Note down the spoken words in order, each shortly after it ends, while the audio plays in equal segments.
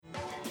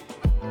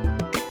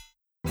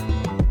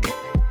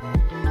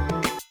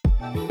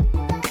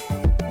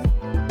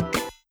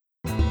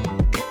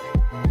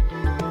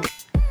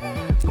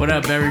What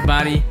up,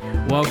 everybody?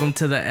 Welcome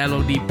to the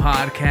LOD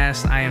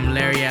Podcast. I am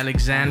Larry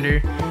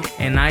Alexander,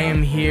 and I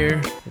am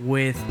here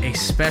with a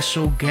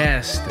special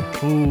guest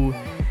who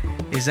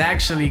is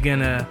actually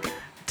gonna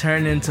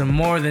turn into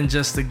more than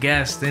just a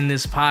guest in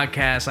this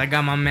podcast. I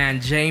got my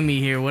man Jamie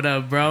here. What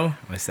up, bro?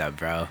 What's up,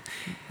 bro?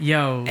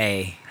 Yo.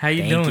 Hey. How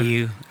you doing? Thank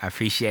you. I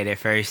appreciate it.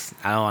 First,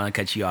 I don't want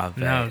to cut you off,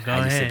 but No, go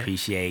I just ahead.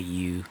 appreciate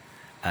you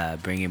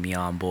bringing me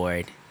on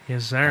board.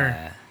 Yes,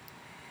 sir.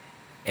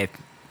 If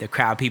the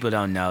crowd people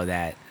don't know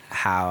that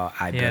how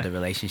I build a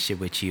relationship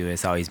with you,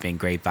 it's always been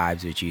great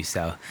vibes with you.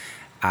 So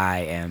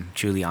I am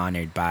truly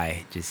honored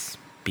by just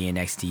being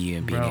next to you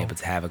and being able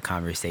to have a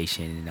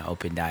conversation and an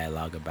open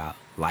dialogue about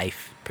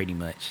life, pretty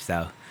much.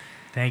 So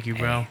thank you,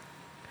 bro.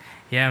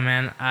 Yeah,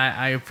 man.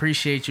 I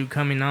appreciate you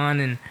coming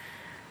on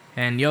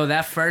and yo,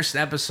 that first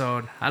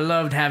episode, I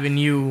loved having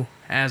you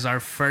as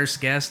our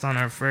first guest on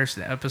our first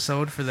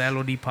episode for the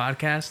LOD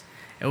podcast.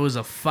 It was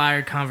a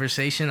fire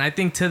conversation. I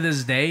think to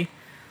this day,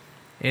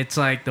 it's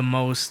like the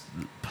most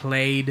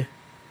played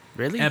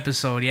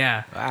episode.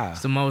 Yeah. Wow.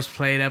 It's the most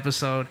played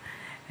episode.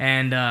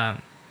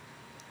 And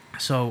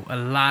so a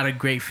lot of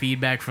great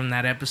feedback from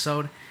that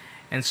episode.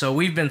 And so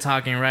we've been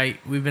talking, right?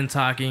 We've been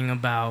talking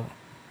about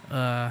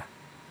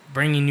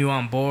bringing you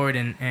on board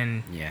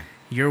and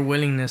your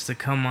willingness to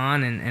come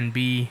on and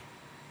be,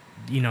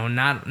 you know,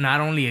 not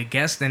only a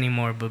guest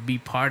anymore, but be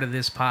part of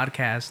this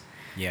podcast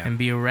and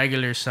be a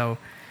regular. So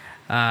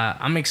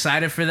I'm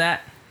excited for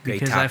that.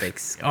 Great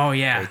topics.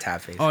 Great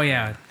topics. Oh,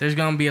 yeah. There's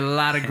going to be a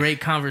lot of great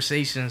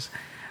conversations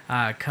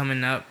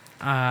coming up.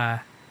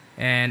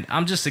 And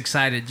I'm just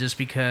excited just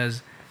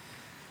because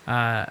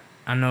I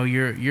know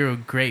you're a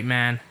great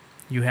man.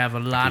 You have a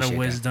lot of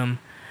wisdom,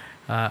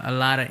 a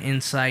lot of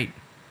insight.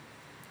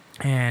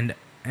 And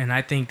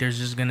I think there's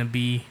just going to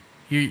be,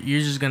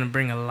 you're just going to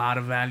bring a lot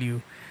of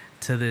value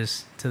to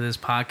this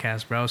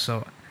podcast, bro.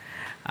 So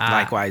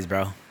likewise,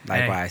 bro.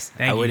 Likewise.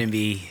 Hey, I wouldn't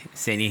be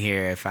sitting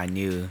here if I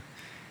knew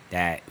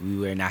that we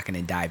were not going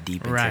to dive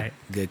deep into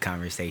good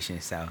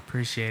conversation. So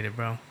appreciate it,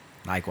 bro.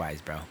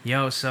 Likewise, bro.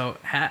 Yo, so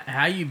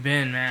how you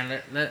been,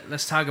 man?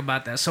 Let's talk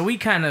about that. So we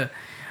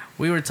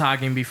were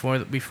talking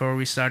before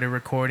we started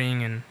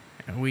recording, and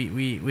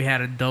we had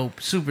a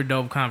super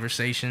dope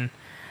conversation.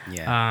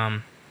 Yeah.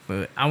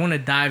 But I want to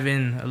dive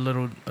in a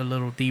little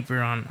deeper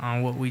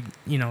on what we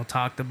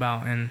talked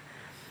about, and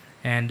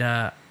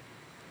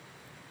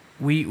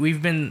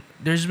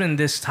there's been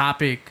this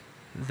topic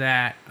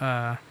that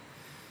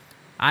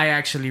I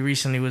actually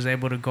recently was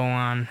able to go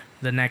on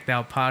the Necked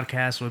Out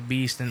podcast with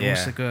Beast and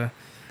Usica,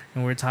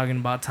 and we're talking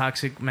about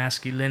toxic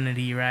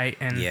masculinity, right?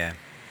 And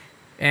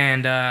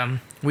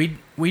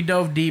we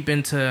dove deep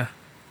into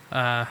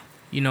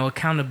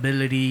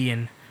accountability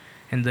and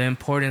the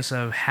importance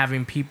of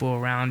having people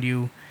around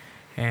you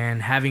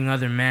and having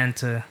other men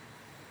to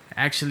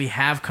actually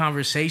have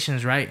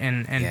conversations, right?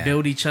 And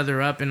build each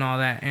other up and all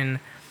that.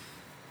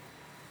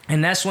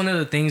 And that's one of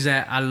the things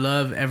that I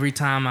love every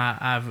time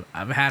I've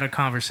had a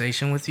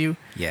conversation with you.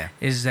 Yeah.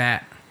 Is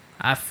that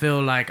I feel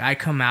like I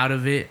come out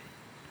of it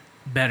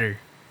better,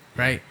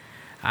 right?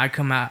 I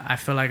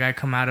feel like I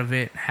come out of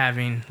it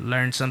having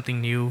learned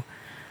something new,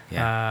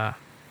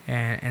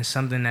 and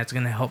something that's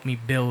gonna help me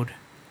build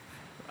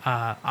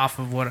off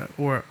of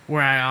where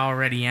I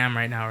already am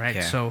right now, right?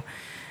 Yeah.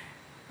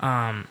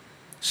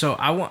 So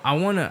I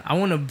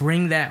wanna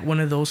bring that one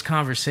of those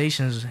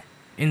conversations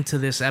into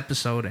this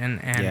episode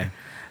and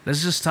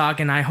let's just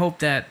talk, and I hope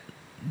that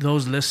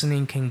those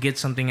listening can get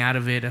something out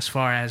of it as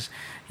far as,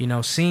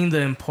 seeing the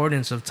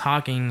importance of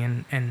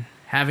talking and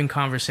having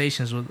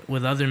conversations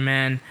with other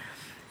men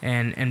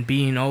and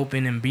being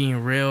open and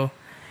being real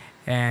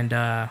and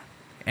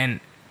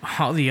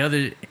all the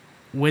other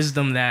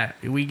wisdom that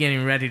we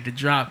getting ready to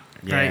drop,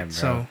 right? Bro.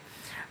 So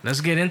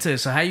let's get into it.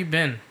 So how you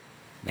been?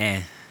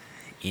 Man,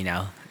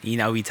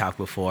 we talked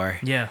before.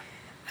 Yeah.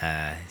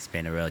 It's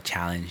been a real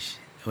challenge.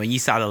 When you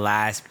saw the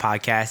last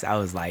podcast, I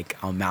was like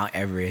on Mount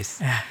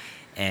Everest,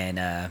 and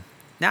now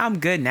I'm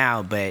good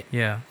now. But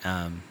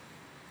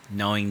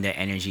knowing the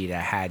energy that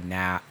I had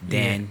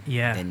then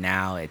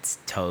now, it's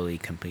totally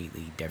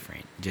completely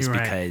different. Just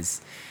because,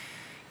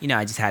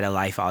 I just had a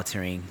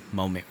life-altering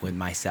moment with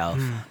myself,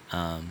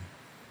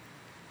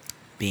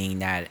 being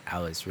that I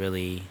was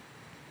really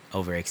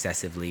over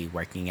excessively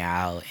working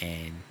out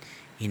and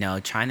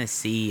trying to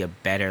see a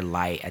better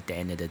light at the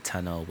end of the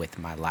tunnel with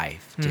my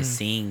life. Just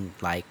seeing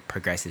like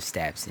progressive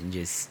steps and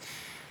just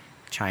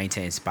trying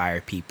to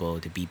inspire people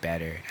to be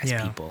better as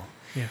people.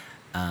 Yeah.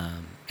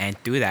 And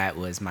through that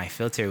my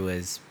filter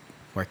was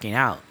working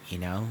out.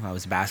 I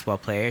was a basketball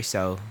player.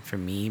 So for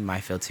me, my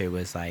filter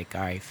was like,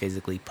 all right,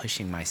 physically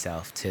pushing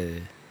myself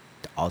to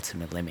the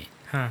ultimate limit.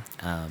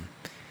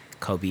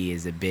 Kobe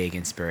is a big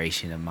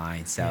inspiration of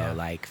mine. So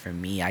like for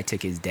me, I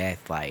took his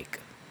death like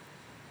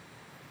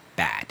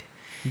bad.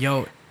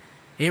 Yo,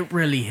 it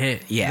really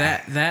hit.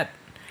 Yeah. That.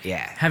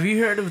 Have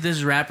you heard of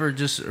this rapper?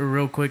 Just a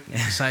real quick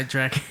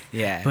sidetrack.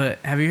 Yeah. But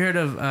have you heard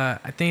of?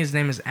 I think his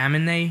name is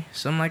Aminé,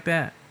 something like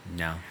that.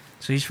 No.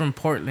 So he's from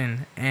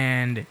Portland,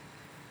 and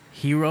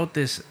he wrote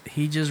this.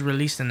 He just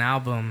released an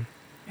album,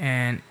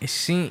 And it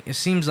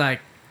seems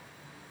like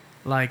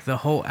the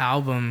whole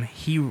album,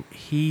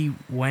 he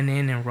went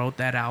in and wrote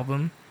that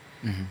album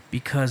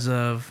because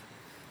of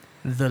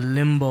the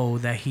limbo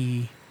that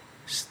he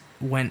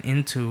went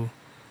into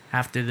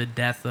after the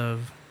death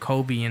of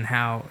Kobe, and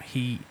how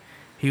he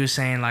was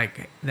saying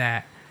like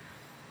that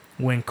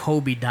when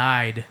Kobe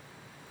died,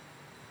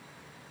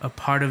 a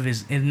part of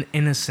his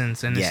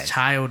innocence and his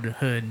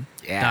childhood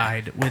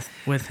died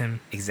with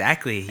him.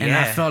 Exactly. And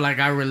I felt like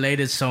I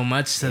related so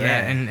much to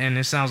that, and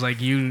it sounds like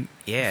you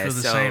feel the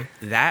same.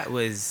 that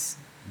was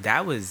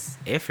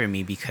it for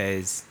me,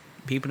 because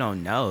people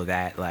don't know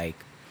that like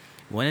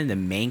one of the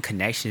main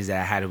connections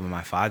that I had with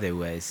my father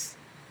was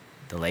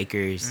the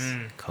Lakers,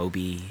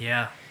 Kobe.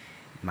 Yeah.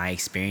 My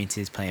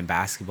experiences playing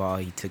basketball.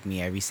 He took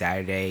me every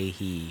Saturday.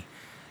 He,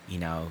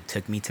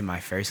 took me to my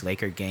first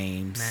Laker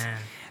games. Man.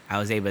 I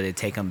was able to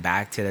take him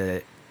back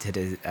to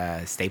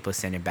the Staples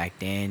Center back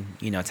then.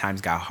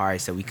 Times got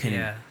hard, so we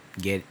couldn't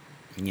get,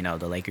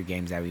 the Laker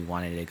games that we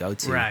wanted to go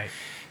to. Right.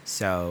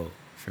 So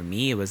for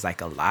me, it was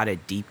like a lot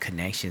of deep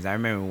connections. I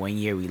remember one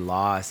year we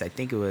lost. I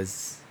think it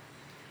was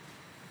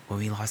when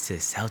we lost to the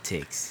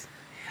Celtics.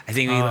 I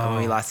think when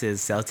we lost to the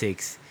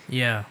Celtics.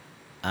 Yeah.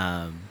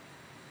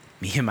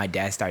 Me and my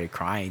dad started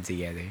crying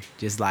together,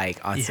 just like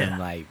on some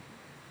like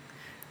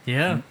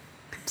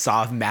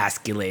soft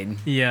masculine.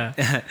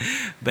 Yeah.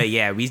 But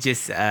yeah, we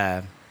just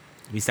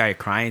we started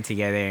crying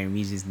together, and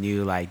we just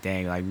knew like,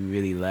 dang, like we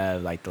really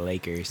love like the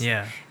Lakers.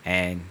 Yeah.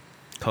 And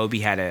Kobe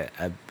had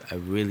a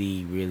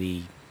really,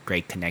 really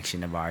great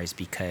connection of ours,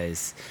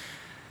 because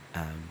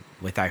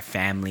with our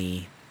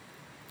family,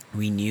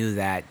 we knew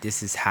that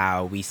this is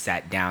how we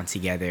sat down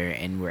together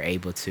and were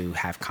able to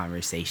have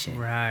conversation.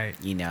 Right.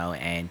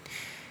 And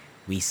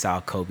we saw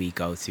Kobe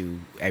go through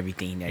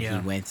everything that he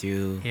went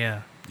through.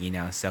 Yeah.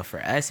 So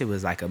for us, it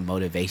was like a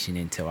motivation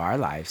into our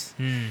lives.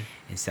 And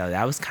so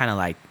that was kind of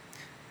like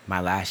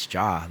my last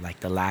straw, like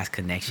the last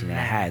connection that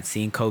I had.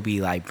 Seeing Kobe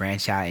like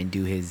branch out and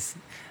do his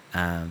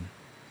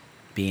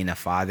being a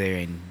father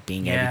and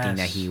being everything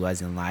that he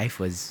was in life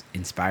was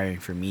inspiring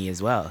for me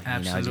as well.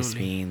 Absolutely. Just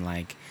being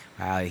like,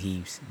 wow,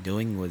 he's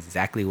doing was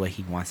exactly what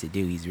he wants to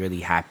do. He's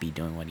really happy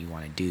doing what he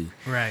want to do.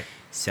 Right.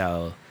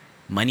 So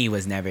money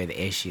was never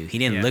the issue. He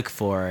didn't look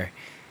for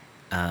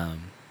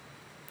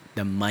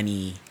the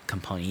money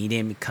component. He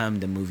didn't become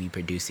the movie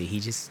producer.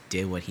 He just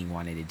did what he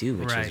wanted to do,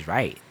 which was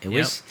right.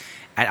 Which,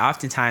 and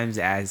oftentimes,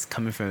 as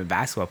coming from a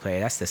basketball player,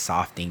 that's the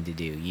soft thing to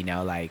do.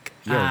 Like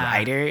you're a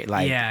writer.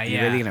 Like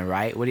you're really gonna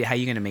write. How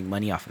you gonna make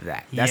money off of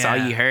that? That's all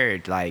you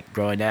heard, like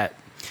growing up.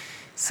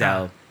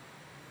 So,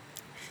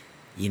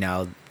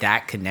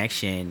 that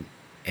connection,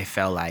 it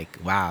felt like,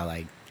 wow,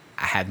 like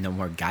I have no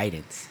more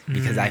guidance,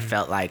 because I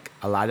felt like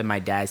a lot of my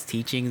dad's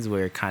teachings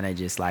were kind of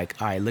just like,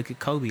 all right, look at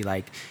Kobe,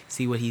 like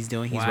see what he's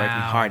doing. He's working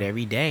hard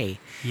every day.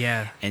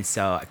 Yeah. And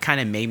so it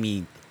kind of made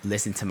me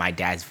listen to my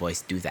dad's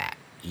voice do that.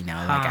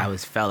 Like I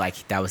felt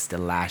like that was the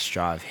last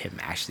straw of him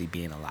actually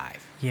being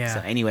alive. Yeah.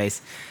 So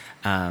anyways,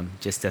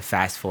 just to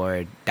fast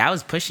forward, that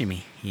was pushing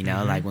me,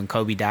 like when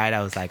Kobe died,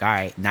 I was like, all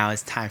right, now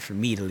it's time for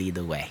me to lead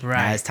the way. Right.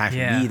 Now it's time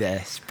for me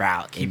to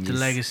sprout. Keep the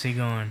legacy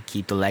going.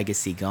 Keep the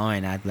legacy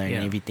going. I've learned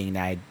everything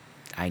that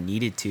I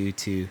needed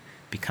to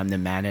become the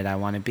man that I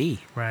want to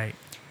be. Right.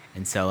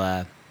 And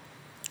so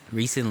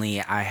recently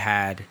I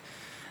had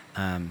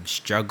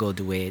struggled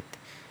with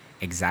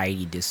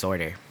anxiety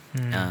disorder.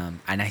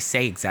 And I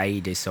say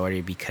anxiety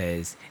disorder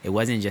because it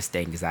wasn't just the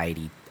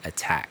anxiety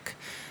attack.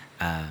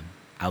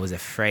 I was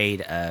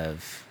afraid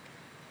of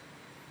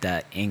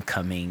the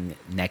incoming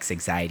next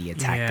anxiety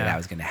attack that I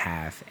was going to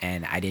have,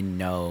 and I didn't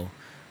know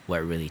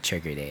what really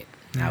triggered it.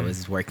 I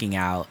was working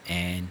out,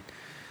 and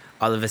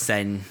all of a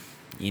sudden,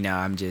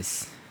 I'm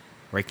just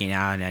working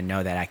out, and I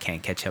know that I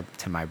can't catch up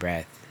to my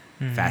breath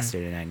faster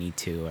than I need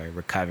to, or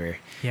recover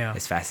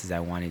as fast as I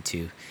wanted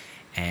to.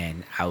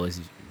 And I was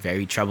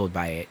very troubled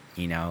by it.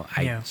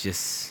 I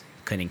just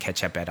couldn't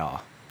catch up at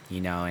all,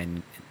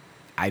 and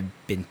I've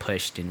been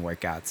pushed in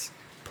workouts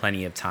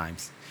plenty of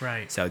times.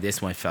 Right. So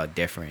this one felt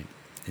different.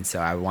 And so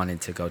I wanted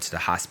to go to the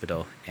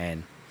hospital,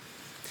 and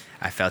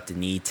I felt the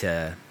need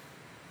to,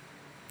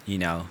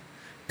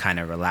 kind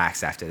of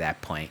relax after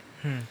that point.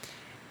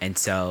 And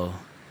so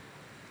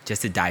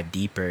just to dive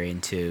deeper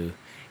into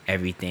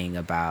everything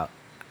about,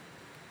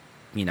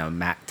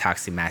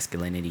 toxic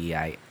masculinity,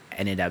 I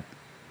ended up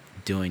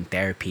doing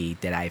therapy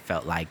that I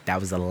felt like that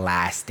was the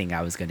last thing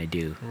I was going to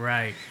do.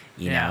 Right.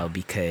 You know,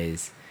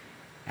 because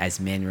as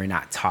men, we're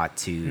not taught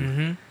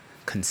to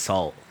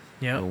consult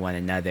with one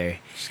another.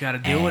 Just got to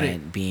deal with it.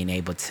 And being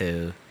able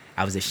to,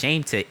 I was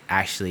ashamed to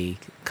actually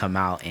come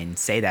out and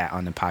say that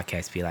on the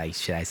podcast, be like,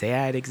 should I say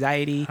I had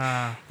anxiety?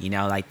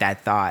 Like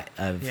that thought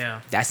of,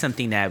 that's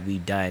something that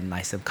we've done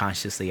like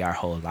subconsciously our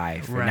whole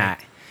life. Right.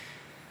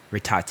 We're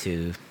taught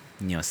to,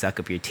 suck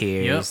up your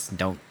tears,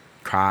 don't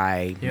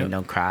cry,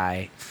 don't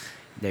cry.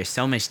 There's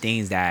so much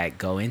things that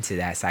go into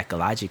that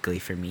psychologically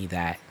for me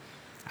that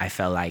I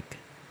felt like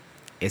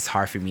it's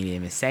hard for me to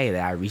even say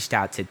that I reached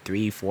out to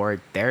 3-4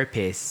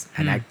 therapists,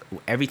 and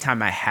every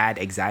time I had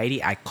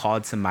anxiety, I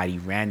called somebody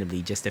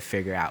randomly just to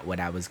figure out what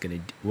I was gonna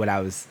do, what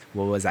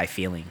was I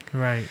feeling,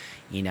 right?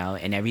 You know,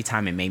 and every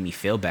time it made me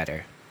feel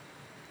better.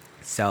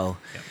 So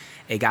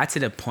it got to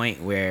the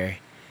point where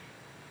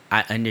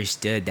I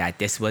understood that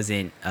this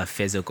wasn't a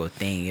physical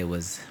thing; it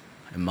was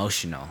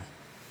emotional.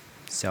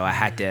 So I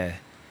had to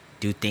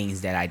do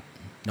things that I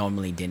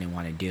normally didn't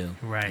want to do.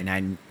 Right. And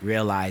I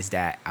realized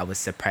that I was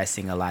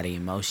suppressing a lot of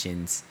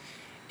emotions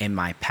in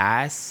my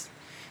past.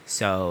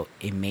 So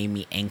it made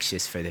me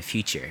anxious for the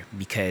future,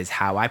 because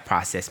how I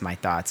processed my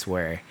thoughts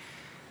were,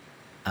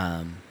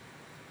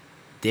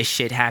 this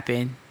shit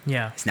happened.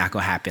 Yeah. It's not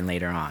going to happen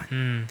later on.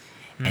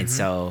 Mm-hmm. And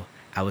so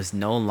I was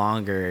no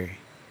longer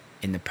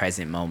in the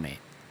present moment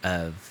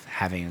of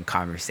having a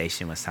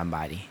conversation with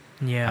somebody.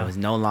 Yeah. I was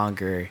no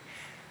longer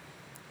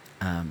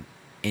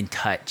in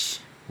touch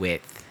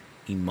with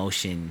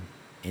emotion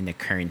in the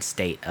current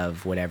state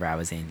of whatever I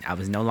was in. I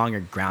was no longer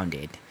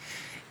grounded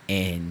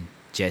in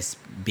just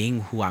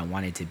being who I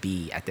wanted to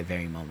be at the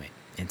very moment.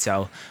 And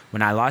so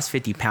when I lost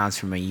 50 pounds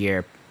from a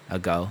year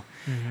ago,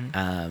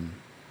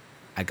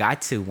 I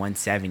got to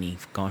 170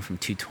 going from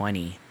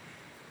 220,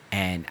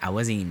 and I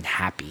wasn't even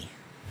happy.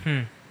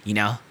 You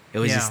know, it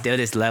was just still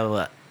this level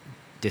of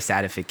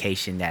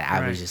dissatisfaction that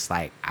I was just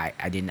like,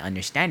 I didn't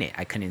understand it.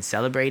 I couldn't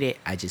celebrate it.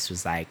 I just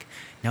was like,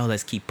 no,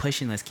 let's keep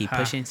pushing.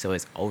 So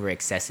it's over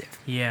excessive.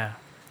 Yeah.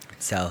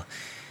 So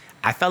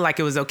I felt like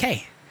it was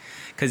okay.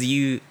 Cause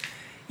you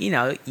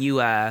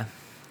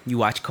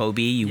watch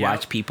Kobe, you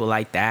watch people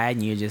like that,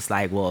 and you're just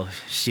like, well,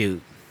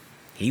 shoot,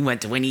 he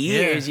went 20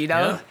 years, you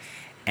know?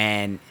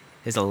 And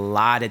there's a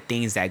lot of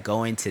things that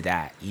go into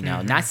that, you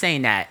know, not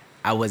saying that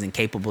I wasn't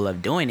capable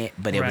of doing it,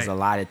 but it was a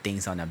lot of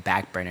things on the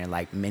back burner,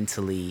 like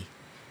mentally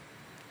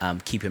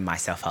keeping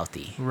myself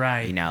healthy.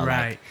 Right. You know,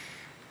 like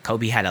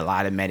Kobe had a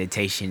lot of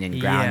meditation and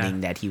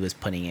grounding that he was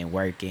putting in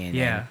work in.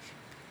 Yeah. And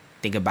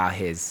think about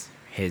his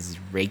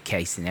rape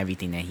case and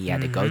everything that he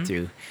had to go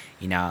through.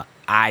 You know,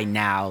 I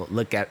now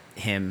look at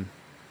him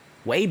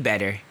way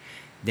better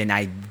than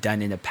I've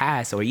done in the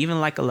past, or even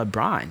like a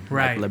LeBron.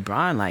 Right. Like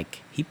LeBron,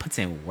 like he puts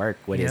in work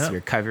with his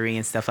recovery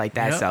and stuff like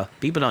that. So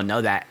people don't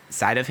know that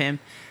side of him,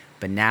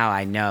 but now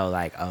I know,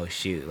 like, oh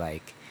shoot,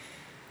 like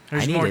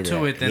there's more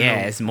to it than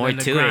it's more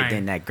to it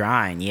than that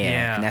grind.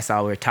 Yeah. And that's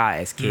all we're taught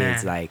as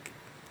kids, like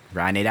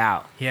grind it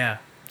out. Yeah.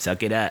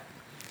 Suck it up.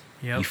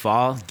 You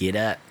fall, get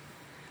up.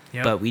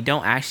 But we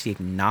don't actually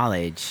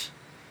acknowledge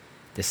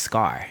the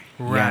scar.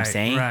 You know what I'm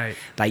saying? Right.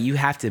 Like you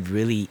have to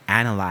really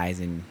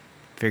analyze and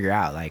figure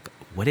out, like,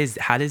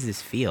 how does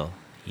this feel?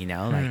 You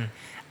know, like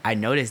I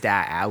noticed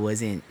that I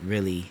wasn't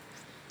really,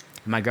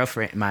 my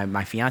girlfriend,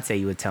 my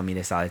fiance would tell me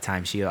this all the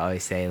time. She would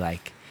always say,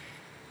 like,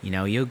 you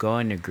know, you'll go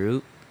in a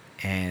group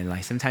and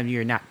like sometimes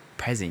you're not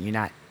present, you're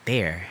not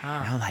there.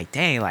 And I'm like,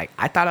 dang, like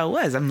I thought I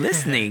was, I'm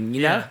listening,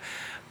 you know?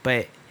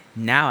 But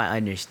now I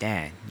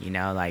understand, you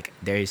know, like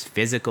there's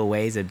physical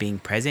ways of being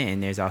present,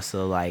 and there's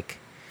also like,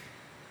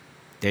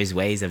 there's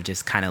ways of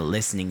just kind of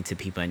listening to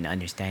people and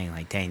understanding,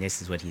 like, dang,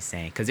 this is what he's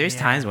saying. Because there's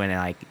times when,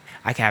 like,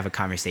 I can have a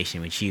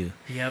conversation with you.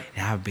 And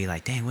I would be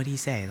like, dang, what did he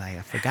say? Like,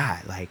 I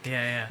forgot. Like,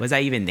 was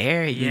I even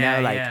there? You know,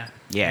 like,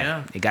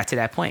 it got to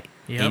that point.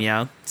 You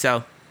know?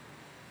 So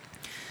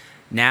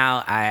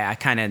now I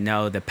kind of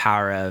know the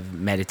power of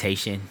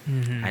meditation.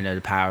 I know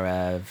the power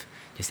of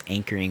just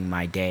anchoring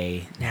my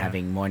day,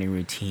 having morning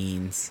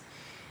routines,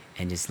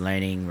 and just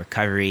learning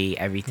recovery,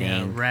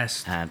 everything.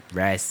 Rest.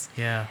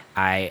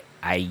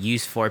 I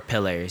use 4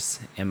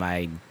 pillars in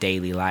my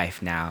daily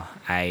life now.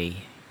 I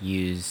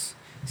use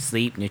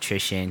sleep,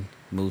 nutrition,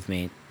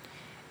 movement,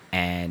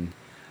 and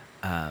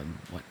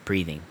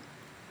breathing.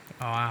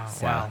 Oh, wow.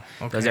 So wow.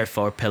 Okay. Those are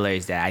 4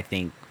 pillars that I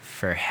think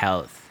for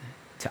health,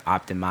 to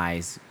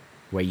optimize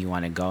where you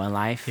want to go in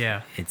life.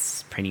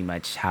 It's pretty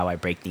much how I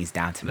break these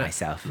down to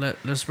myself.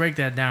 Let's break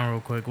that down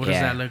real quick. What does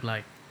that look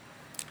like?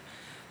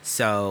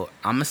 So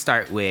I'm going to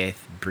start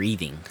with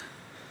breathing.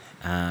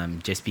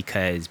 Just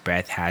because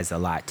breath has a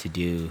lot to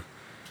do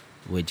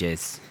with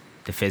just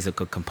the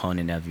physical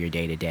component of your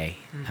day to day.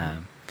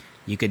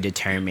 You could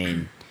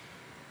determine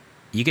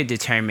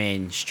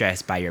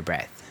stress by your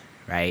breath,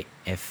 right?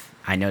 If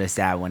I noticed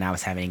that when I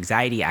was having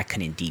anxiety, I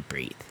couldn't deep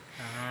breathe.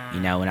 You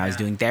know, when I was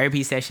doing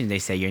therapy sessions, they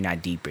said you're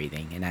not deep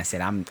breathing, and I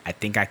said I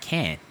think I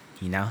can,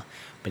 you know,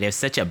 but there's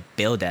such a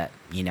buildup,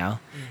 you know,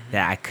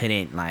 that I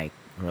couldn't like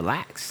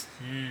relax,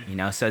 you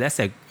know. So that's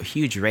a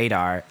huge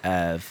radar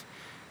of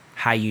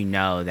how you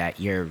know that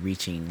you're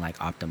reaching like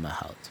optimal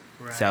health.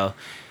 So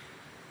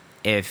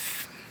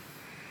if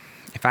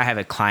I have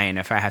a client,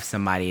 if I have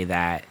somebody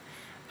that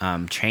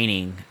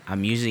training,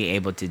 I'm usually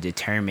able to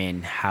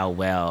determine how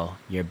well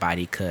your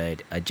body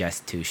could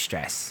adjust to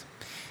stress.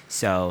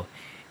 So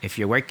if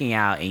you're working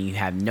out and you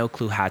have no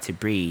clue how to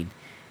breathe,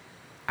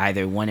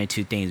 either one or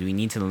two things. We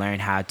need to learn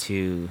how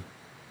to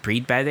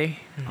breathe better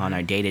on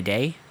our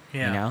day-to-day, you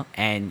know,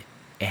 and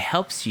it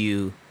helps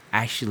you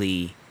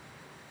actually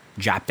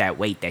drop that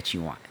weight that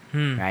you want,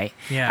 right?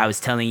 I was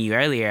telling you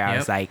earlier, I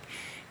was like,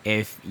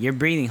 if you're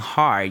breathing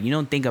hard, you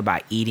don't think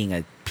about eating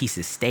a piece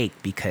of steak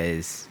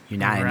because you're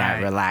not in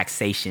that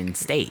relaxation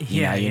state.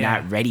 You know, you're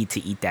not ready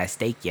to eat that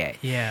steak yet.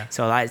 Yeah.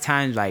 So a lot of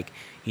times, like,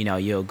 you know,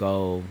 you'll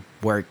go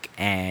work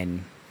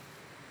and,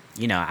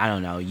 you know, I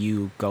don't know,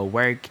 you go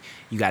work,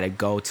 you got to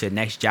go to the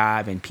next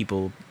job, and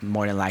people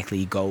more than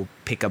likely go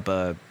pick up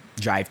a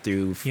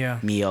drive-through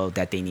meal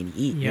that they need to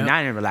eat. You're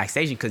not in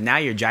relaxation because now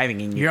you're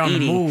driving and you're eating on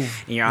the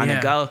move. And you're on the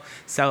go.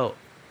 So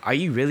are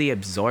you really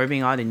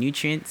absorbing all the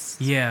nutrients?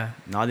 Yeah.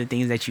 And all the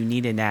things that you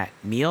need in that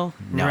meal?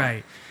 No.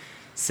 Right.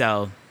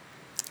 So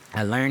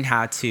I learned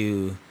how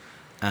to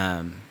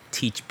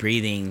teach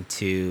breathing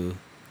to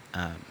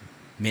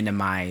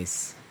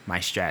minimize my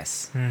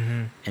stress.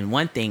 Mm-hmm. And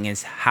one thing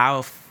is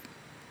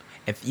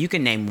if you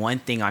can name one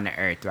thing on the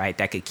earth, right,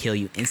 that could kill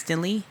you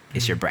instantly,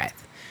 it's your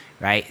breath,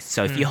 right?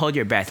 So if you hold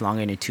your breath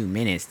longer than 2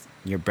 minutes,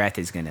 your breath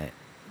is going to,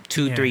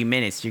 3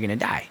 minutes, you're going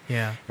to die.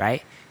 Yeah.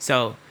 Right?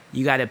 So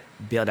you got to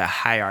build a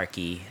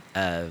hierarchy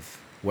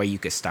of where you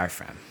could start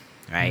from,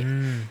 right?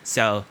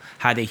 So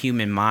how the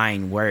human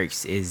mind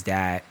works is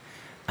that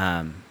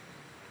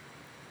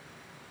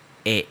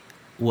it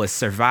will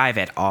survive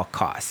at all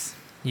costs.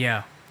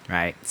 Yeah.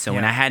 Right? So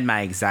when I had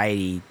my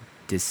anxiety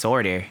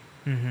disorder,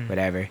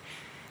 whatever,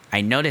 I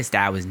noticed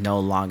that I was no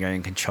longer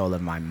in control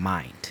of my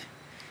mind.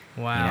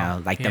 Wow. You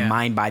know, like the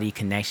mind-body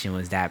connection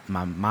was that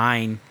my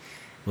mind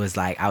was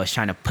like, I was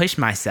trying to push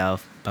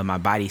myself, but my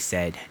body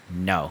said,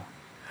 no,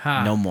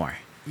 no more.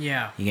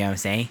 Yeah. You get what I'm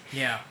saying?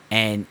 Yeah.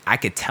 And I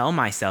could tell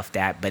myself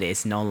that, but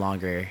it's no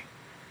longer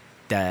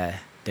the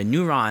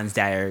neurons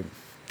that are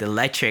the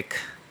electric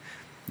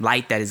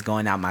light that is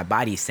going out my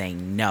body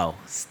saying, no,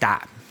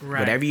 stop.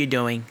 Right. Whatever you're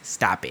doing,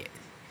 stop it.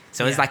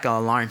 So it's like an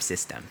alarm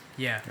system.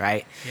 Yeah.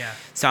 Right? Yeah.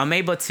 So I'm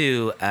able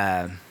to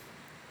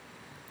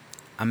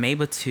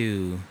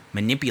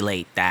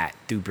manipulate that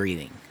through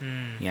breathing. You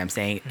know what I'm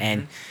saying?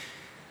 And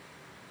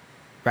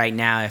right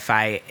now, if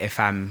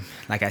I'm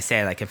like I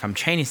said, like if I'm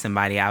training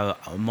somebody,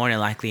 more than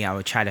likely I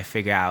would try to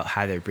figure out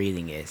how their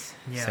breathing is.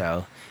 Yeah.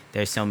 So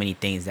there's so many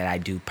things that I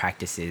do,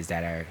 practices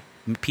that are,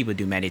 people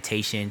do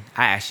meditation.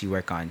 I actually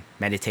work on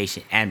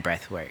meditation and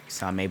breath work.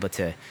 So I'm able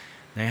to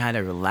learn how to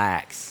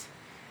relax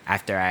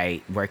after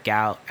I work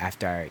out,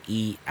 after I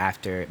eat,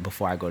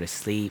 before I go to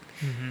sleep.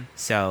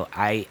 So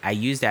I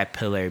use that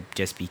pillar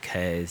just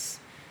because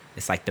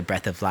it's like the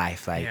breath of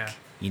life. Like,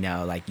 you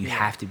know, like you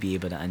have to be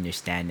able to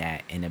understand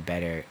that in a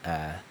better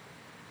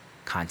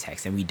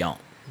context, and we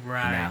don't.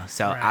 Right. You know?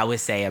 So I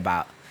would say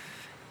about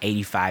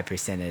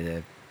 85% of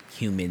the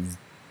humans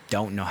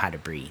don't know how to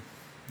breathe.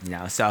 You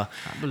know, so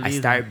I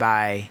start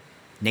by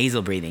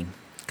nasal breathing,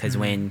 because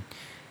when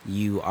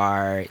you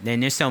are, then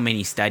there's so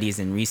many studies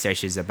and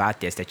researches about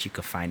this that you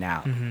could find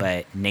out,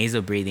 but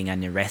nasal breathing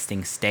in the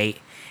resting state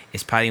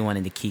is probably one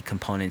of the key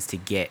components to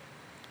get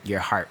your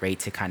heart rate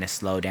to kind of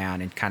slow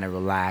down and kind of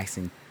relax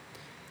and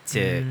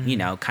to, you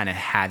know, kind of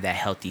have that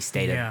healthy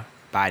state of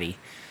body.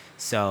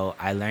 So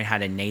I learned how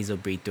to nasal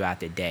breathe throughout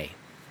the day,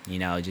 you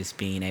know, just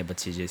being able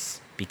to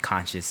just be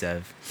conscious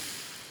of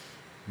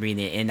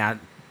breathing in and out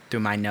through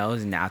my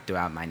nose and out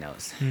throughout my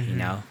nose. You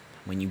know,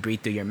 when you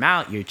breathe through your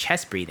mouth, you're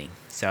chest breathing.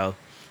 So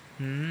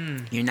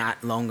you're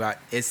not longer,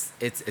 it's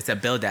a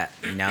buildup,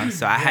 you know?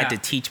 So I had to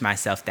teach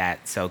myself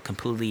that. So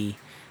completely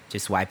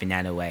just wiping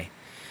that away.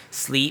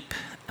 Sleep,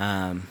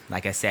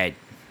 like I said,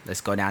 let's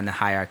go down the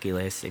hierarchy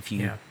list. If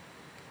you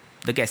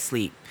look at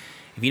sleep,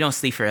 if you don't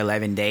sleep for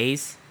 11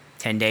 days,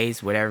 10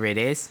 days, whatever it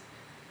is,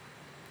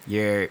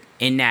 you're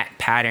in that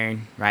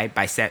pattern, right?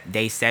 By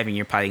day 7,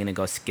 you're probably going to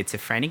go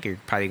schizophrenic. You're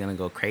probably going to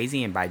go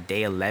crazy. And by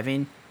day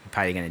 11, you're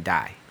probably going to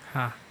die.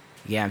 Huh.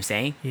 You know what I'm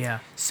saying? Yeah.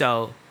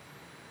 So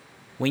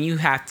when you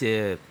have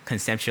to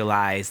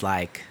conceptualize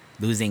like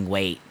losing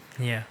weight,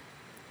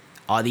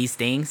 all these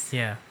things,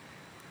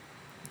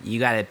 you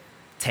got to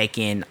take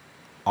in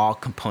all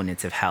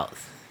components of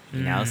health,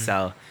 you know?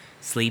 So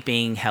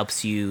sleeping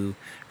helps you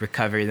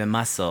recover the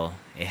muscle.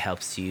 It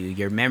helps you,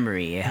 your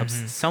memory. It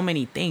helps so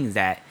many things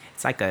that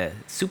it's like a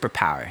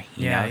superpower,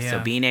 you know? So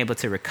being able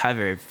to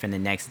recover for the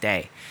next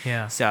day.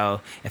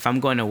 So if I'm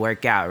going to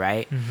work out,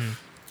 right?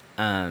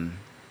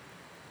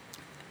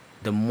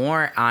 The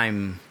more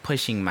I'm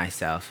pushing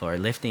myself or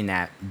lifting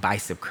that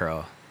bicep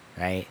curl,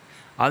 right?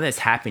 All that's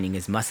happening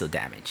is muscle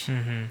damage.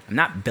 I'm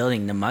not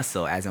building the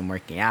muscle as I'm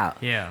working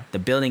out. The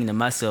building the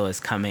muscle is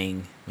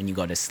coming when you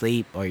go to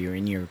sleep or you're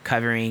in your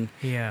recovering,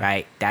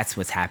 right? That's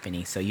what's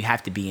happening. So you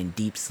have to be in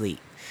deep sleep.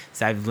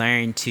 So I've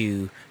learned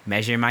to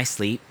measure my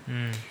sleep.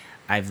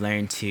 I've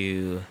learned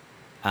to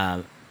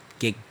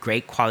get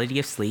great quality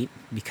of sleep,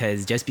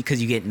 because just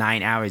because you get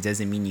 9 hours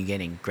doesn't mean you're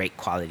getting great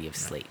quality of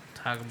sleep.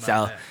 Talk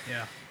about that.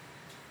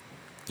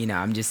 You know,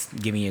 I'm just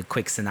giving you a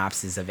quick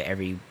synopsis of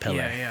every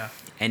pillar.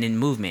 And in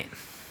movement,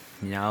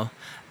 you know,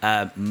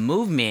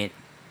 movement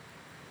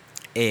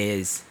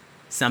is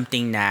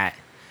something that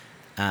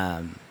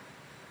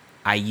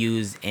I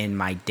use in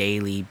my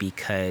daily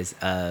because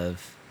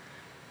of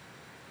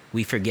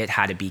we forget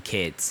how to be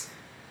kids.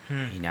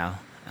 You know,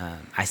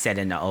 I said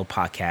in the old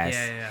podcast,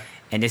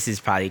 and this is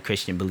probably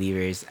Christian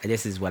believers,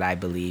 this is what I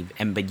believe,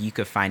 but you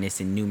could find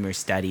this in numerous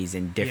studies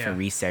and different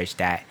research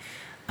that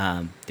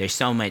there's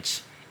so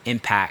much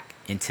impact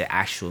into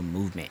actual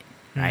movement,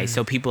 right?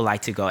 So people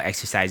like to go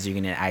exercise. You're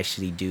going to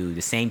actually do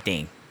the same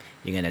thing.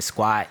 You're going to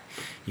squat,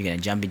 you're going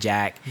to jumping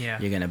jack, you're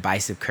going to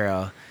bicep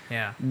curl.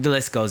 Yeah. The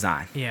list goes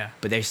on. Yeah.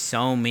 But there's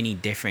so many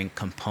different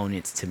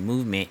components to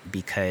movement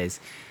because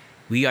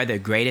we are the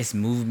greatest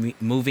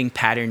moving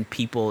pattern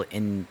people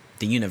in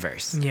the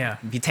universe. Yeah.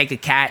 If you take a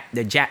cat,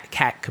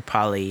 cat could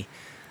probably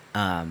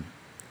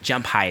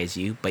jump high as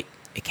you, but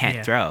it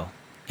can't throw.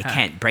 It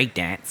can't break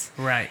dance.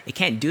 Right. It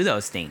can't do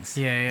those things.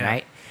 Yeah.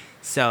 Right?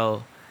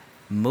 So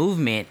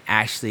movement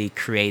actually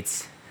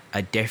creates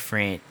a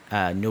different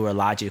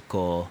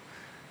neurological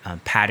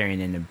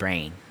pattern in the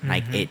brain.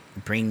 Like it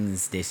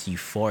brings this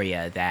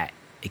euphoria that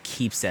it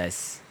keeps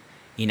us,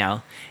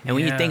 and when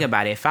you think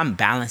about it, if I'm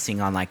balancing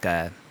on like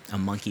a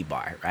monkey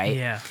bar, right?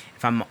 Yeah.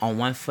 If I'm on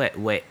one foot,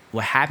 what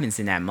happens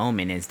in that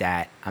moment is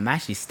that I'm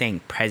actually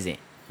staying present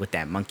with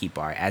that monkey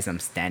bar as I'm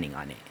standing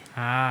on it.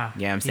 You know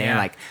what I'm saying?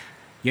 Like,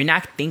 you're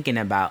not thinking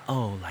about,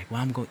 like, what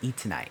I'm going to eat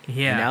tonight.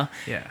 Yeah.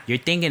 You're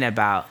thinking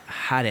about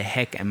how the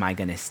heck am I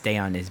going to stay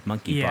on this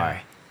monkey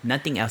bar?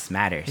 Nothing else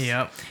matters.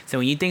 Yep. So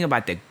when you think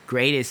about the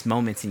greatest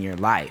moments in your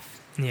life,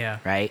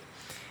 right?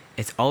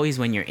 It's always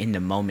when you're in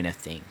the moment of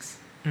things,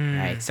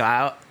 right?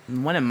 So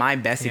one of my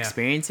best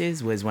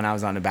experiences was when I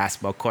was on the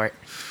basketball court,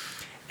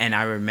 and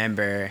I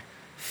remember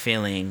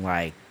feeling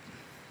like,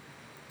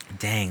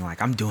 dang,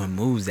 like I'm doing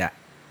moves that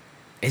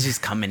it's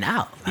just coming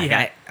out.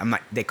 Like I'm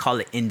like, they call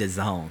it in the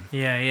zone.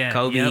 Yeah.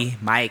 Kobe,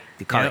 Mike,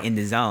 they call it in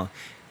the zone.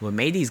 What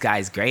made these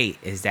guys great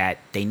is that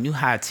they knew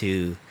how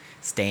to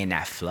stay in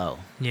that flow.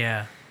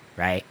 Yeah.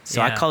 Right?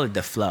 So I call it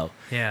the flow.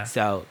 Yeah.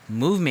 So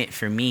movement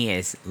for me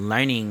is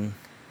learning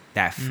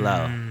that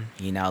flow,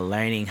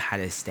 learning how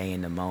to stay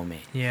in the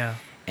moment. Yeah.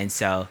 And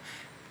so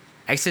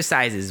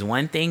exercise is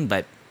one thing,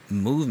 but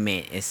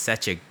movement is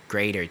such a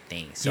greater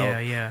thing. So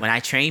when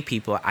I train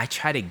people, I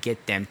try to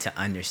get them to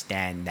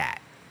understand that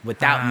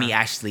without me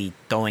actually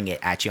throwing it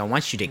at you. I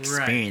want you to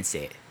experience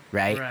it,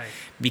 right?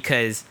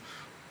 Because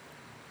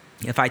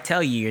if I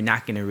tell you, you're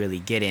not going to really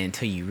get it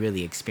until you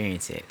really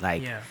experience it.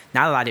 Like,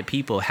 not a lot of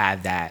people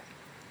have that.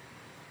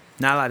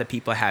 Not a lot of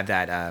people have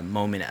that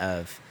moment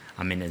of,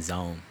 I'm in a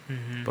zone.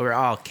 But we're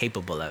all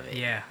capable of it.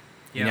 Yeah.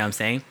 You know what I'm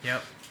saying?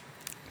 Yep.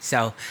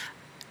 So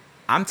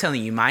I'm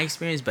telling you my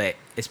experience, but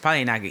it's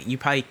probably not good. You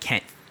probably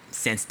can't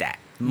sense that.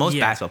 Most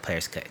basketball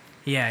players could.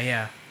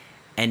 Yeah.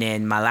 And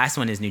then my last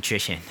one is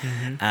nutrition.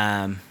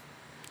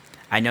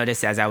 I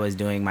noticed as I was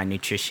doing my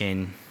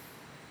nutrition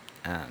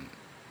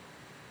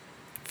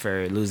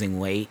for losing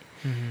weight,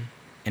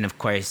 and of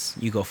course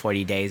you go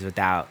 40 days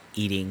without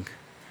eating,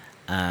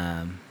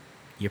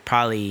 you're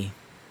probably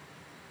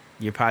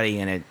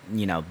gonna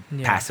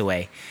pass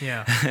away.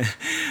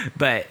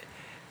 But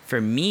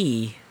for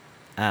me,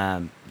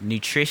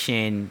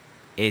 nutrition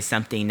is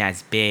something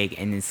that's big,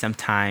 and then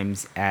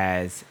sometimes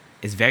is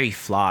very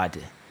flawed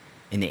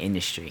in the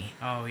industry.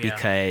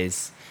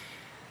 Because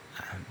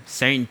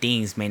certain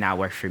things may not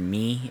work for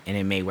me, and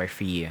it may work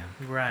for you.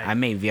 Right. I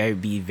may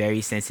be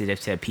very sensitive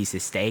to a piece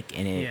of steak,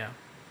 and it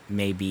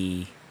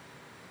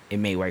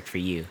may work for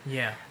you.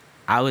 Yeah.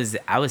 I was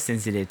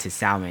sensitive to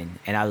salmon,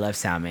 and I love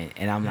salmon,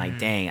 and I'm like,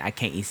 dang, I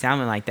can't eat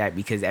salmon like that,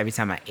 because every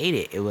time I ate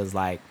it, it was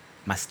like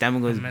my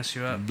stomach was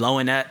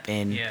blowing up,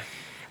 and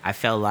I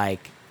felt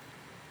like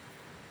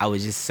I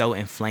was just so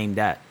inflamed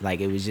up, like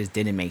it was just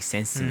didn't make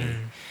sense to me.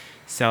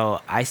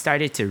 So I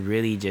started to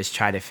really just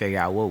try to figure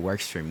out what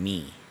works for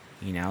me,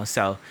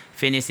 So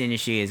fitness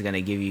industry is going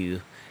to give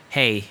you,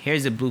 hey,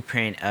 here's a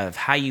blueprint of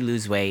how you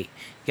lose weight.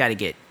 You got to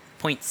get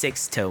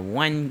 0.6 to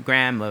 1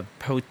 gram of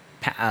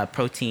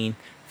protein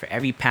for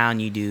every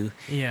pound you do.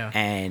 Yeah.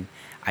 And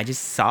I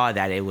just saw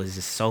that it was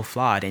just so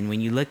flawed. And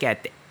when you look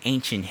at the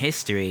ancient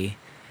history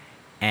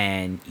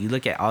and you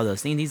look at all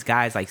those things, these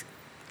guys, like,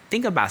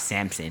 think about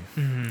Samson,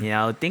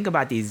 think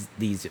about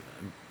these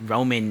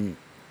Roman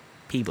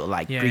people,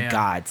 like Greek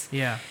gods.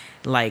 Yeah.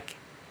 Like,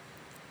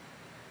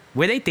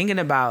 were they thinking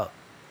about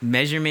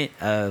measurement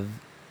of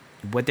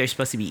what they're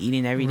supposed to be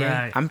eating every day?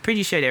 Right. I'm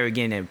pretty sure they were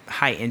getting a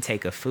high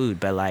intake of food,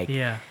 but like,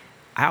 I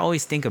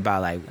always think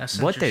about like,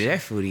 what did their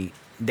food eat?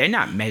 They're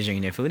not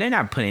measuring their food. They're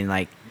not putting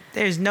like,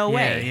 there's no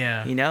way,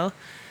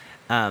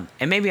 and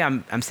maybe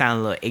I'm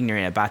sounding a little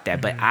ignorant about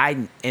that, but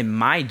in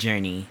my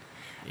journey,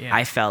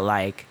 I felt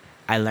like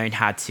I learned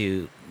how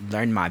to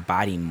learn my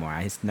body more.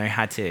 I just learned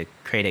how to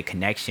create a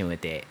connection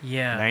with it.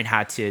 Yeah. Learn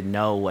how to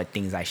know what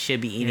things I should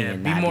be eating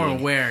and not be more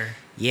eating. aware.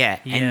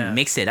 And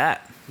mix it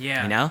up.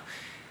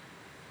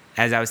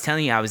 As I was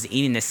telling you, I was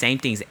eating the same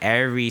things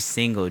every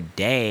single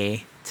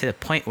day to the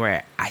point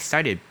where I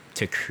started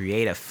to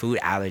create a food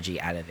allergy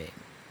out of it.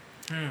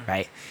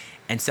 Right?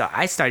 And so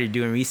I started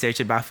doing research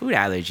about food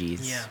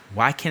allergies.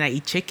 Why can't I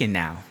eat chicken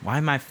now? Why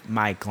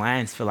my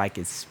glands feel like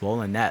it's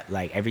swollen up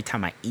like every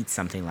time I eat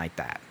something like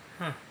that?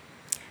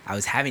 I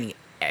was having it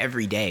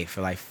every day for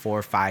like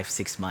 4, 5,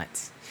 6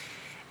 months.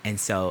 And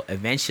so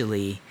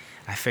eventually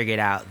I figured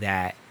out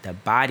that the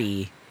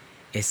body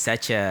is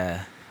such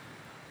a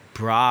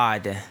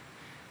broad,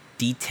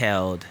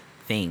 detailed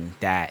thing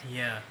that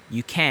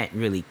you can't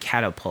really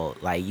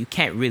catapult. Like I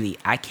can't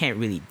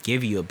really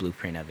give you a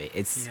blueprint of it.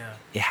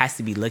 It has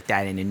to be looked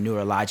at in a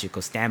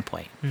neurological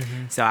standpoint.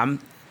 So I'm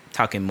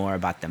talking more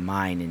about the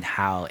mind and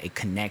how it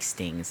connects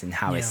things and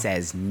how it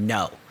says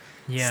no,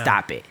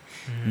 stop it,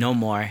 no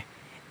more.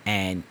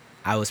 And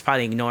I was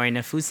probably ignoring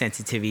the food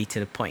sensitivity to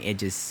the point it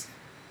just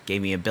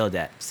gave me a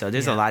buildup. So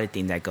there's a lot of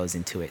things that goes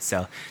into it.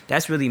 So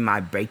that's really my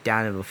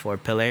breakdown of a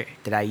 4-pillar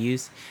that I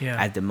use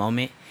at the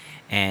moment.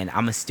 And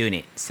I'm a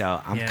student,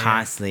 so I'm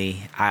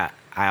constantly, I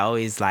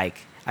always I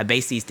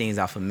base these things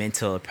off a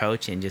mental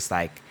approach and just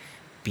like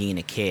being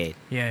a kid,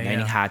 learning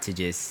how to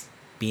just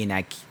be in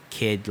that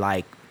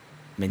kid-like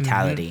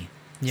mentality.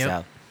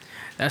 So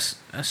that's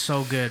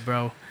so good,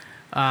 bro.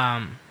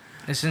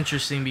 It's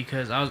interesting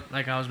because I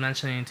was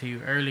mentioning to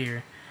you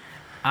earlier,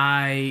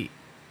 I've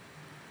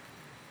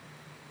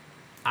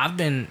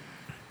been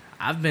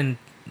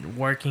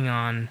working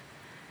on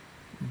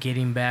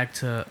getting back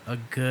to a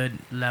good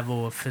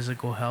level of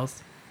physical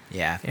health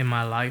in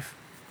my life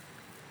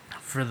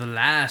for the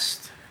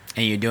last.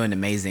 And you're doing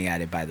amazing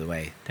at it, by the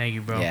way. Thank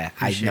you, bro. Yeah,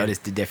 I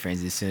noticed the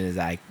difference as soon as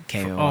I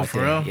came in. Oh,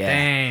 for real? Yeah.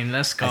 Dang,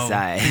 let's go.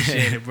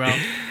 Appreciate it, bro.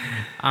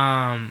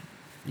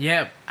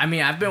 Yeah, I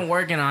mean, I've been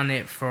working on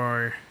it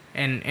for,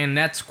 and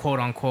that's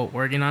quote unquote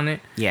working on it.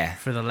 Yeah.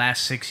 For the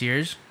last 6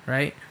 years,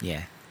 right?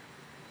 Yeah.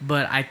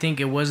 But I think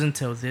it wasn't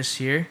until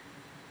this year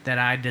that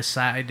I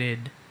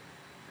decided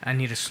I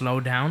need to slow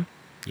down.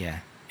 Yeah.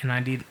 And I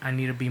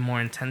need to be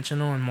more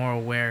intentional and more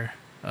aware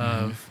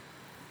of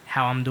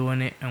how I'm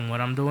doing it and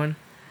what I'm doing.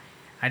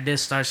 I did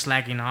start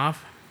slacking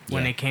off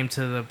when it came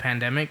to the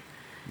pandemic.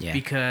 Yeah.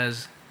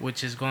 Because,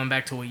 which is going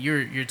back to what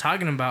you're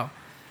talking about.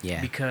 Yeah.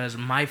 Because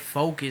my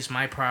focus,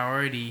 my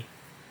priority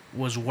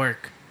was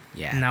work.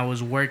 Yeah. And I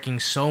was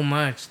working so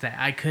much that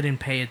I couldn't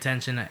pay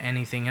attention to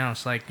anything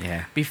else. Like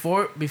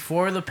before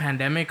the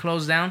pandemic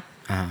closed down,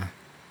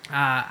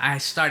 I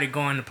started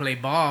going to play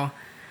ball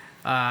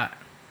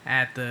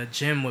at the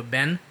gym with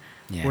Ben.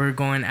 Yeah. We're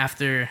going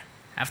after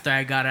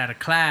I got out of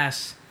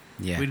class.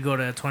 Yeah. We'd go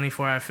to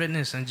 24-hour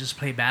fitness and just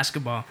play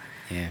basketball.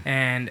 Yeah.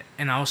 And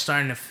I was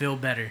starting to feel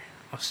better.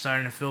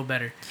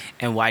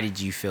 And why did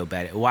you feel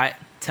better?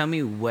 Tell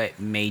me what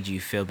made you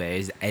feel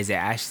better. Is it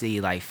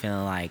actually like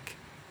feeling like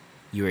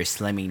you were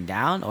slimming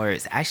down, or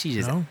it's actually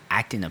just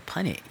acting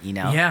upon it, you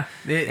know? Yeah.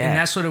 And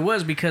that's what it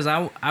was, because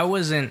I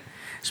wasn't,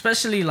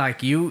 especially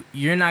like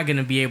you're not going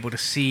to be able to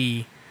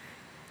see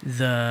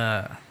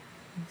the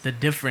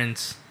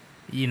difference,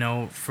 you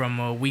know, from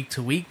a week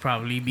to week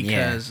probably,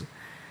 because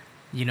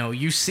you know,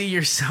 you see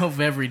yourself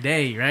every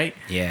day, right?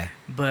 Yeah.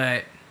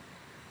 But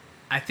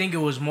I think it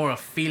was more of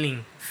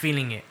feeling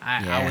it.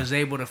 I was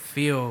able to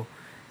feel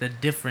the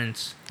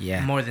difference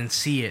more than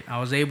see it. I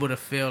was able to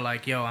feel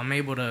like, yo, I'm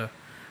able to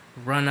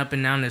run up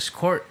and down this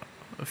court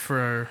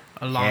for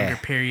a longer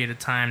period of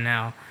time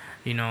now.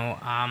 You know,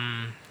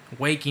 I'm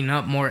waking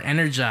up more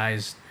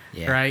energized,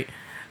 right?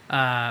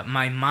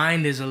 My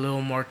mind is a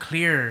little more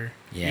clear,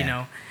 you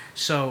know?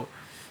 So,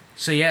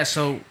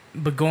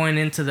 but going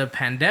into the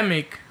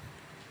pandemic,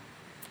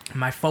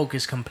 my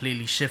focus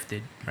completely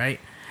shifted, right?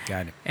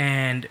 Got it.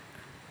 And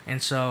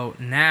so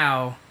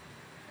now,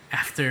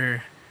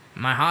 after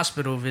my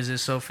hospital visit,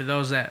 so for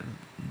those that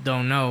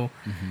don't know,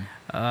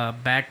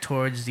 back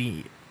towards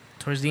the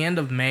end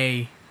of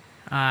May,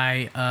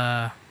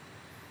 I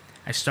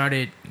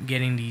started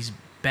getting these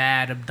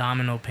bad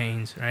abdominal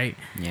pains, right?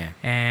 Yeah.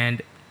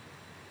 And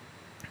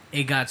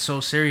it got so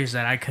serious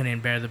that I couldn't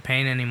bear the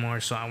pain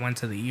anymore, so I went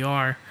to the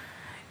ER,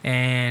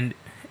 and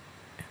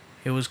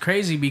it was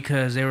crazy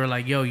because they were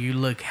like, yo, you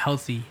look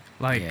healthy.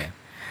 Like,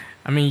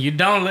 I mean, you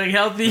don't look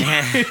healthy,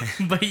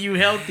 but you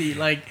healthy.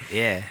 Like,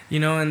 you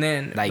know, and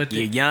then... Like,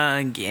 you're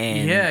young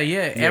and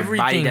your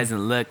everything. Body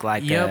doesn't look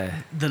like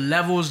the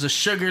levels, the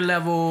sugar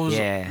levels,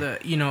 the,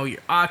 you know,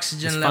 your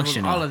oxygen levels,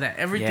 all of that.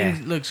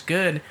 Everything looks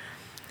good.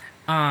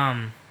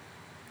 And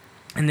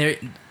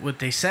what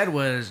they said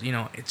was, you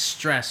know, it's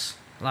stress.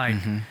 Like,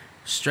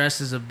 stress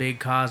is a big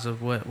cause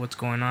of what's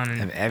going on.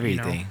 Of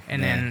everything. You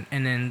know?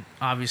 And then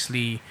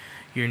obviously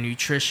your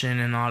nutrition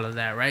and all of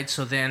that, right?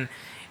 So then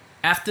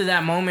after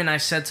that moment, I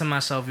said to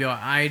myself, yo,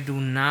 I do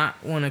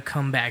not want to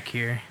come back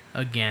here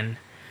again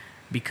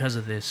because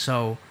of this.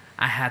 So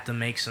I had to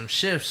make some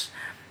shifts.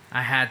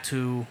 I had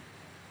to,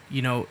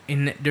 you know,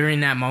 during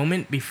that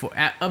moment,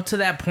 up to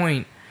that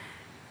point,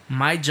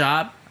 my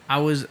job, I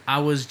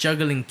was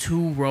juggling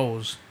two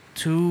roles,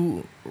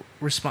 two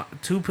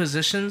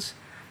positions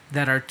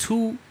that are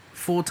two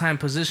full-time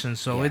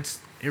positions. So it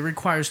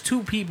requires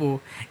two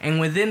people, and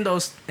within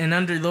those and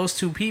under those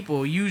two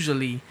people,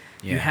 usually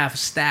you have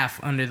staff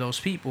under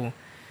those people.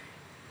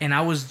 And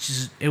it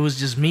was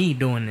just me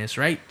doing this,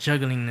 right?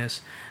 Juggling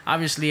this.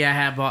 Obviously I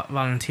have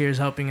volunteers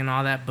helping and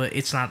all that, but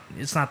it's not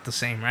the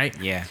same, right?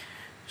 Yeah.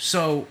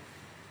 So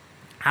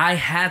I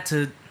had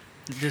to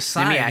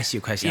decide. Let me ask you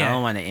a question. I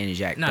don't want to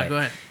interject. No, go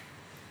ahead.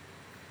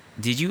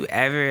 Did you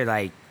ever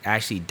like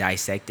actually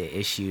dissect the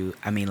issue?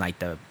 I mean, like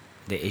the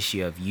the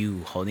issue of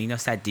you holding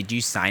those hats, did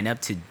you sign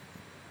up to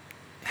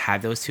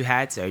have those two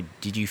hats, or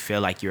did you feel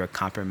like you were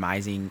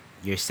compromising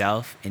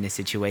yourself in the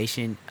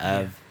situation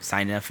of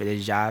signing up for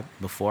this job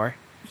before?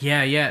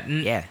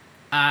 Yeah.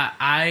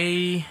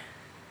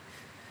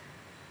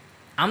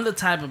 I'm the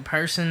type of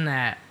person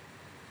that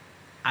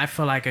I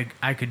feel like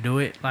I could do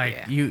it.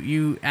 Like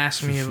you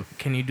asked me,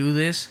 can you do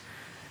this?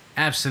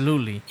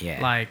 Absolutely.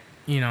 Yeah. Like,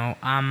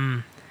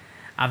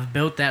 I've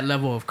built that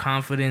level of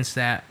confidence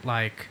that,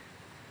 like,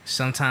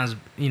 sometimes,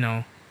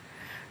 it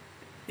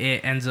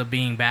ends up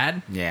being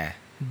bad. Yeah.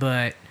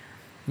 But,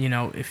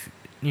 if,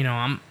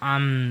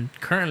 I'm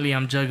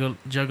currently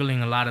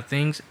juggling a lot of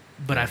things,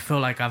 but I feel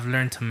like I've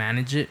learned to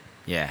manage it.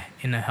 Yeah.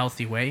 In a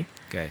healthy way.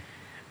 Good.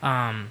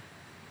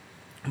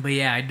 But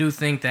yeah, I do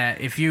think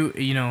that if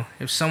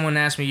if someone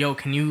asks me, yo,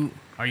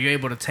 are you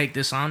able to take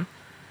this on?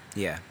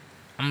 Yeah.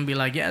 I'm gonna be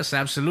like, yes,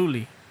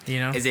 absolutely.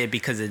 Is it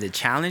because of the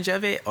challenge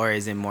of it, or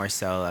is it more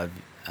so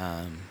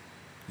of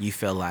you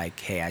feel like,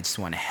 hey, I just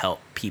want to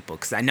help people?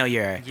 Because I know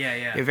you're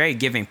a very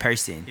giving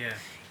person.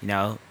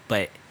 Yeah.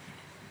 But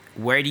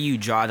where do you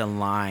draw the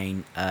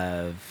line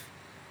of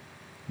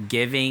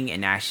giving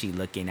and actually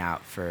looking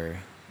out for?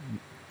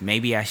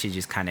 Maybe I should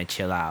just kind of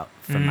chill out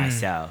for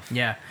myself.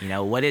 Yeah.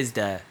 What is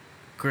the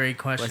great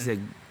question? What's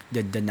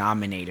the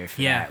denominator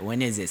for that? When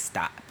does it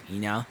stop?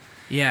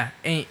 Yeah.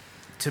 And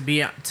to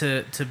be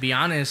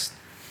honest,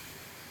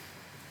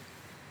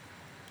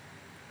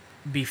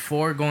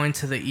 before going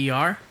to the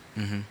ER,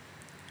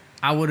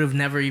 I would have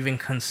never even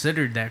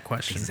considered that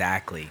question.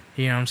 Exactly.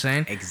 You know what I'm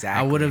saying?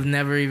 Exactly. I would have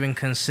never even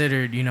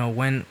considered,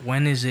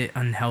 when is it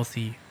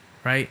unhealthy,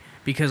 right?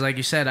 Because like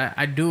you said,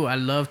 I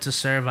love to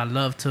serve. I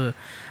love to,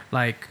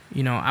 like,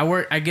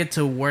 I get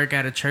to work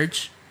at a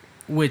church,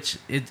 which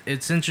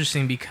it's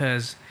interesting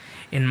because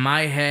in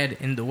my head,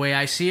 in the way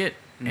I see it,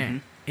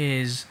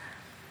 is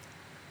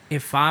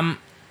if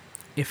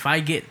I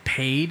get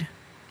paid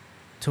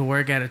to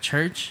work at a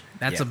church,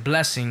 that's a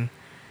blessing.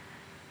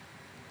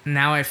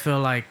 Now I feel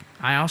like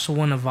I also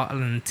want to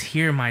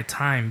volunteer my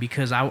time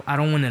because I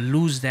don't want to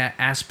lose that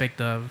aspect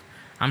of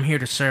I'm here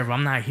to serve.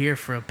 I'm not here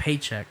for a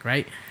paycheck,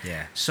 right?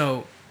 Yeah.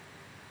 So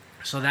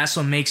that's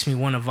what makes me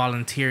want to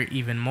volunteer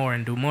even more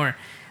and do more.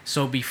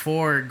 So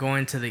before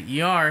going to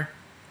the ER,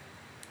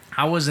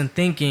 I wasn't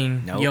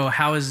thinking, yo,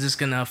 how is this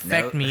going to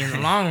affect me in the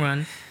long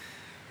run?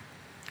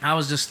 I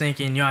was just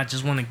thinking, yo, I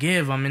just want to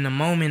give. I'm in the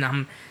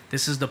moment.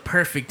 This is the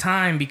perfect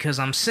time because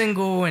I'm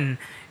single and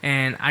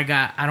I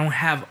don't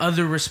have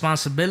other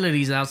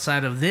responsibilities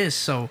outside of this.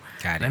 So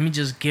let me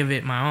just give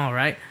it my all,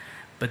 right?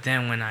 But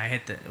then when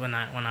I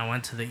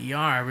went to the ER,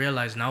 I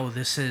realized, no,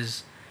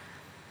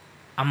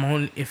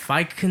 if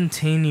I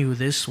continue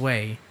this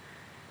way,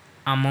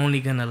 I'm only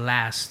gonna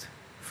last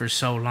for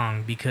so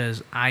long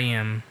because I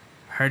am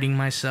hurting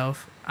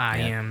myself. I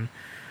am,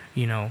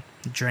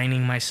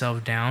 draining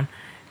myself down,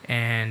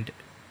 and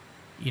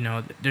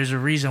there's a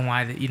reason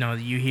why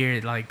you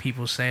hear like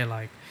people say,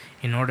 like,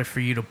 in order for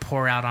you to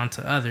pour out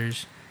onto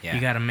others, you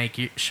got to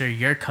make sure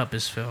your cup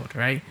is filled,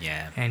 right?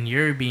 Yeah. And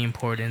you're being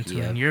poured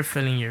into, and you're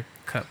filling your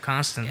cup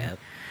constantly. Yep.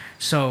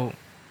 So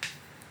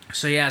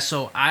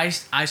I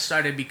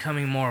started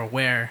becoming more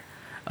aware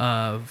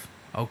of,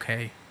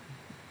 okay,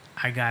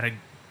 I gotta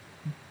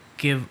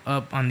give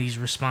up on these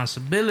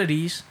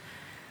responsibilities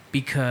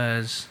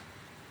because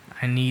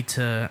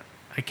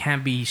I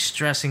can't be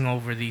stressing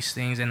over these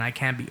things, and I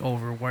can't be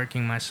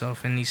overworking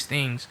myself in these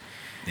things.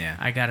 Yeah.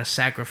 I gotta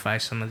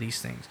sacrifice some of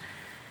these things.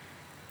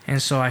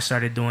 And so I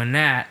started doing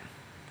that.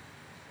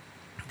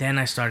 Then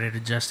I started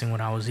adjusting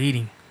what I was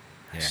eating.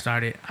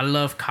 Yeah. I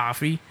love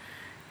coffee,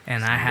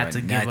 and I had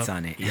to give up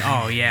on it.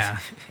 Oh yeah.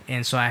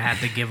 And so I had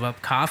to give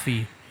up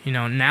coffee.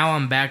 Now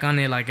I'm back on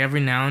it. Like every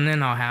now and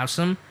then I'll have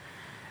some,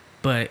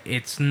 but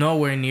it's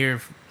nowhere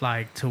near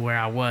like to where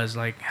I was,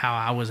 like how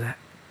I was,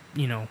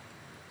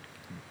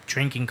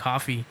 drinking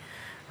coffee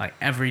like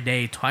every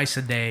day, twice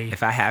a day.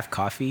 If I have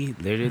coffee,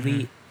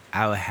 literally,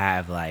 I would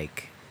have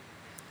like,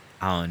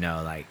 I don't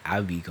know, like I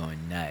would be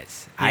going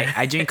nuts. Yeah.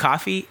 I drink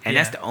coffee, and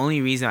that's the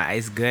only reason why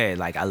it's good.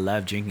 Like I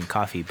love drinking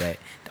coffee, but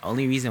the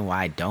only reason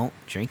why I don't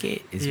drink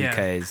it is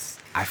because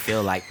I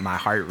feel like my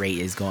heart rate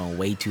is going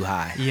way too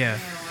high. Yeah.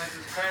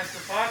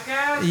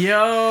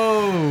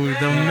 Yo,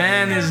 the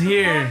man is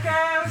here.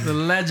 Podcast. The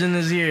legend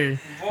is here.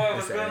 Boy,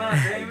 what's going on,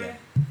 Jamie?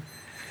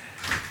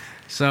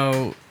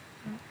 So,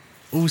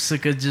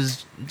 Usaka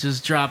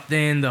just dropped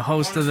in, the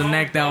host of the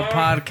Necked Out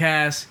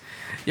Podcast.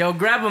 Yo,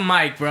 grab a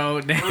mic,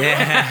 bro. Can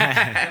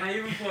I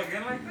even plug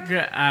in like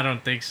that? I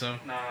don't think so.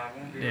 Nah, I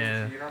won't be able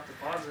to. You'd have to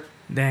pause it.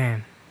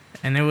 Damn.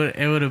 And it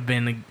would have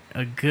been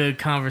a good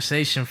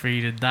conversation for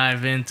you to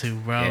dive into,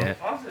 bro. Yeah.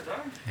 Pause it, dog.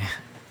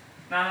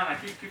 Nah.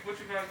 Keep what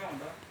you got going,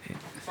 dog.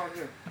 It's all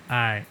good. All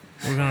right.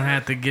 We're going to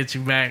have to get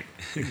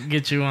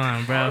you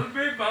on, bro. I'll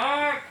be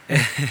back.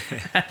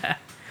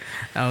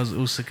 That was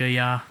Usaka,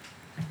 y'all.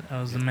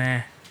 That was the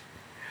man.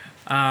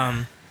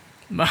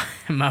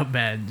 My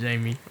bad,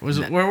 Jamie.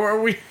 Where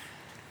were we?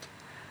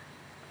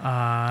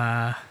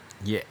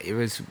 Yeah, it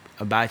was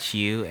about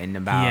you and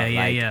about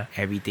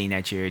everything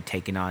that you're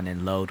taking on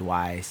and load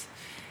wise.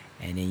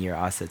 And then you're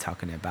also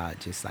talking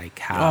about just like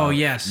how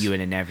you would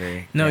have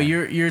never. No,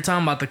 you're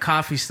talking about the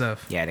coffee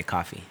stuff. Yeah, the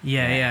coffee.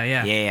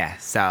 Yeah.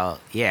 So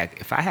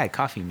if I had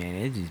coffee, man,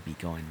 it'd just be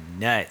going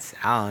nuts.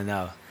 I don't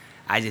know.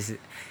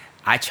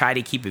 I try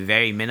to keep it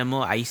very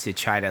minimal. I used to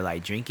try to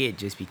like drink it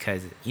just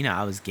because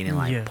I was getting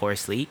like poor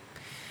sleep,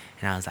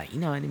 and I was like,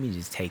 let me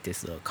just take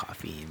this little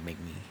coffee and make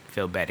me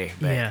feel better.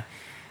 But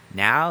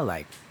now,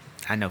 like,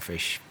 I know for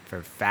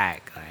a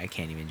fact, like, I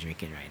can't even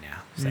drink it right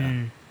now.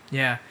 So.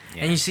 Yeah.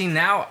 And you see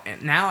now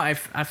I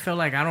feel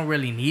like I don't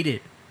really need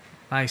it.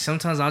 Like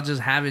sometimes I'll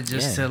just have it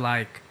just to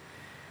like,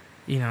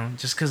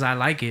 just because I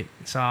like it.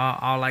 So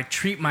I'll like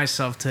treat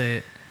myself to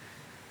it,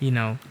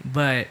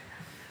 But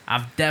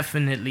I've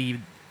definitely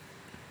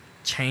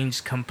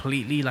changed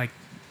completely, like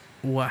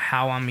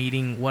how I'm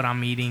eating, what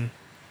I'm eating,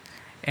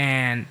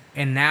 and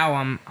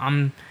now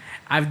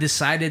I've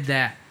decided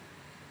that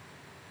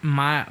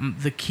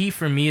the key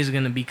for me is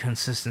gonna be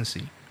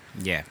consistency.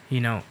 Yeah.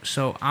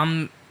 So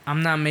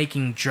I'm not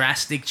making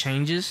drastic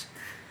changes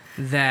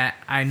that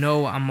I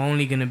know I'm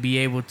only going to be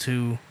able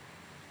to,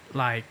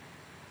 like,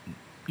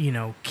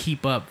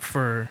 keep up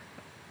for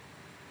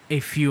a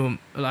few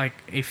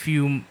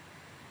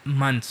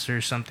months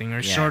or something, or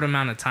a short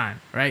amount of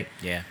time, right?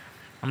 Yeah.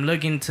 I'm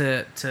looking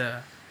to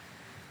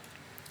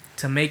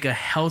make a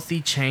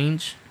healthy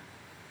change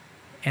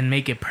and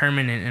make it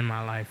permanent in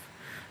my life.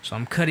 So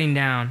I'm cutting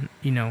down,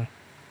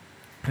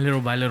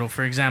 little by little.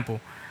 For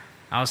example,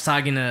 I was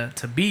talking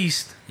to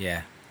Beast.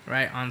 Yeah.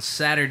 Right, on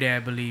Saturday, I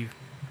believe,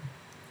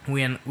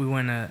 we're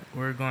going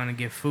to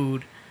get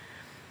food,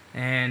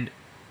 and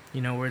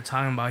we're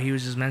talking about, he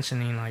was just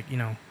mentioning like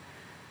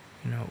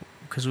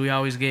because we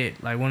always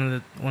get like one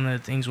of the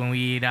things when we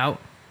eat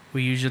out,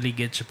 we usually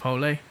get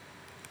Chipotle,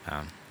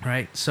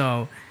 right?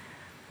 So,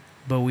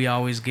 but we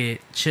always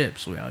get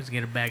chips. We always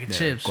get a bag of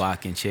chips,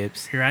 guac and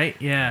chips, right?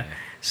 Yeah.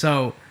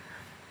 So,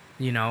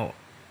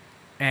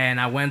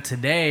 and I went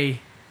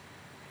today,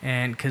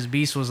 and because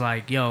Beast was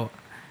like, "Yo,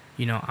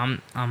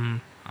 I'm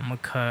gonna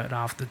cut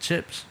off the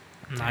chips.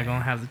 I'm not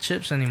gonna have the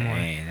chips anymore."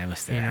 Dang, that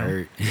must have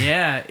hurt.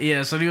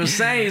 Yeah. So he was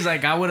saying, he's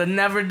like, I would have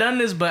never done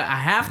this, but I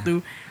have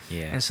to.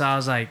 Yeah. And so I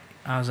was like,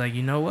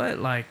 you know what?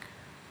 Like,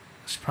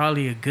 it's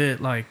probably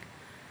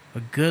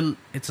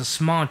it's a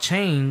small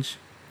change.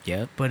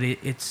 Yep. But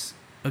it's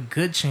a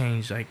good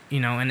change, like,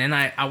 And then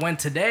I went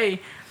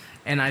today,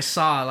 and I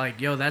saw like,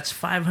 yo, that's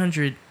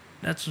 500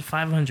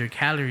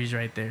 calories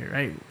right there,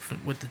 right,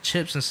 with the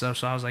chips and stuff.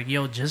 So I was like,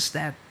 yo, just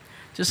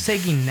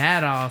taking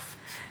that off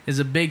is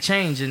a big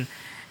change. And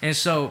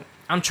so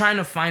I'm trying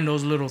to find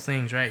those little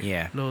things, right?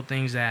 Yeah. Little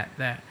things that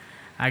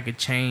I could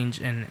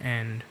change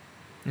and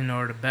in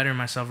order to better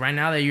myself. Right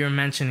now that you're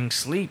mentioning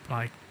sleep,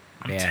 like,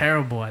 I'm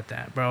terrible at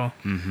that, bro.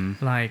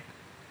 Mm-hmm. Like,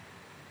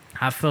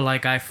 I feel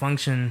like I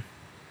function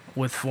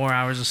with 4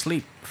 hours of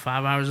sleep,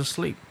 5 hours of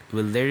sleep.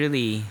 With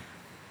literally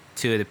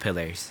 2 of the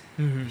pillars.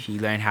 Mm-hmm. If you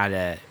learn how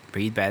to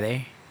breathe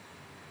better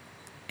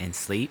and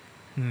sleep,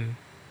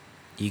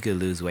 you could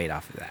lose weight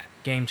off of that.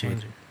 Game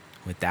changer.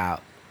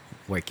 Without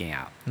working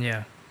out.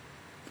 Yeah.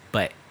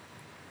 But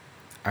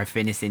our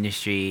fitness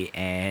industry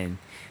and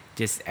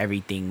just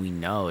everything we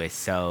know is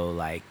so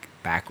like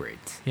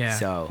backwards. Yeah.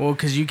 So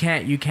because you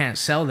can't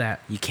sell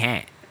that. You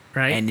can't.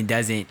 Right. And it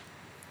doesn't.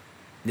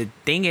 The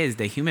thing is,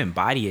 the human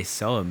body is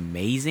so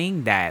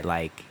amazing that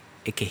like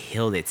it can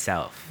heal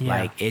itself. Yeah.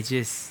 Like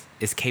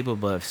it's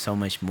capable of so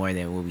much more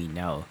than what we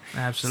know.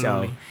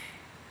 Absolutely. So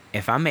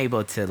if I'm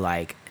able to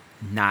like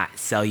not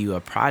sell you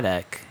a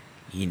product,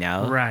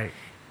 right,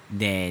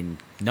 then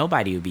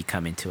nobody would be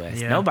coming to us.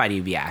 Yeah. Nobody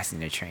would be asking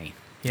to train.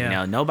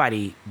 Yeah.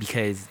 Nobody,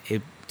 because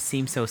it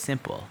seems so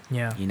simple.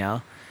 Yeah.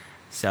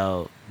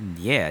 So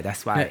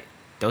that's why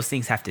those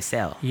things have to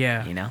sell.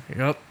 Yeah.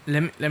 Yep.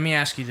 Let me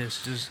ask you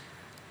this, just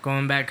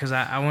going back, because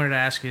I wanted to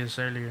ask you this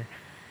earlier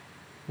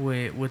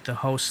with the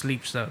whole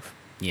sleep stuff.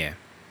 Yeah.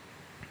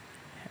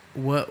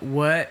 What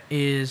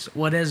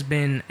has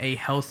been a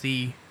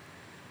healthy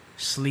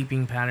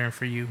sleeping pattern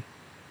for you?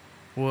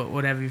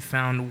 What have you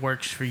found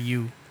works for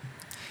you?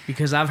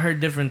 Because I've heard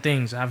different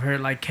things. I've heard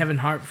like Kevin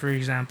Hart, for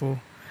example.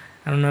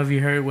 I don't know if you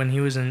heard when he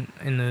was in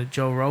the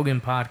Joe Rogan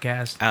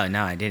podcast. Oh,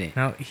 no, I didn't.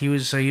 No, he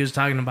was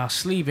talking about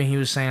sleep, and he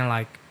was saying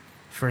like,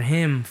 for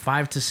him,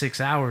 5 to 6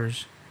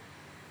 hours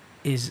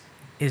is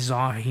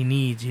all he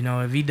needs.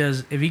 If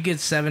he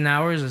gets 7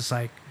 hours, it's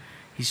like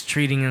he's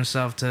treating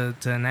himself to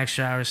an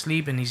extra hour of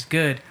sleep, and he's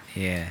good.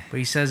 Yeah. But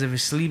he says if he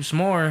sleeps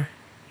more,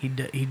 he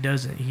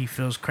doesn't. He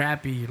feels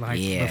crappy. Like,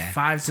 but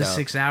 5 to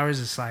 6 hours,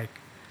 it's like,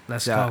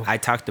 let's go. I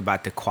talked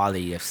about the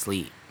quality of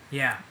sleep.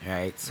 Yeah.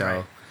 Right.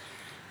 So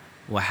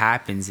what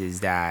happens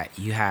is that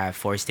you have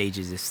 4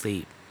 stages of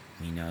sleep.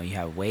 You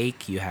have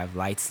wake, you have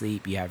light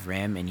sleep, you have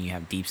REM, and you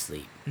have deep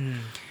sleep.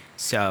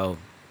 So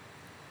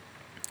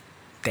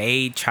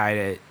they try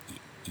to.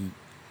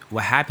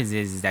 What happens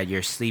is that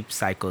your sleep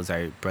cycles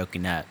are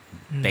broken up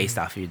based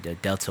off your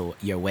delta,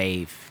 your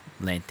wave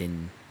length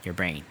in your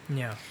brain.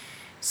 Yeah.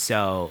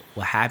 So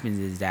what happens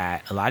is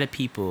that a lot of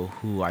people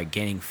who are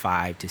getting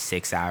 5 to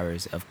 6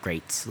 hours of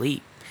great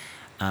sleep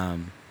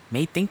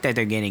may think that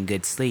they're getting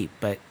good sleep,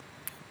 but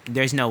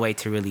there's no way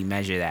to really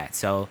measure that.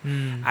 So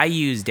I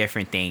use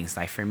different things.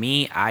 Like for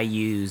me, I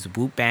use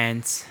Whoop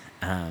bands.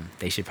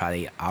 They should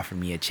probably offer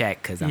me a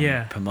check because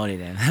I'm promoting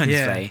them.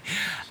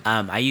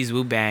 I use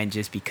Whoop band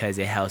just because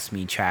it helps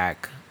me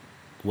track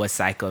what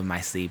cycle of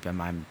my sleep am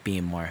I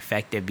being more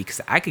effective,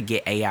 because I could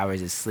get 8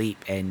 hours of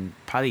sleep and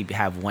probably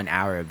have 1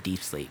 hour of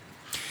deep sleep.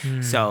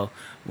 So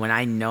when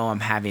I know I'm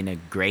having a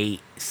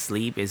great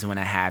sleep is when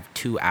I have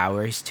 2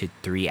 hours to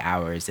 3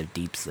 hours of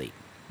deep sleep,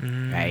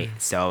 right?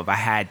 So if I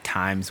had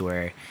times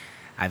where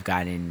I've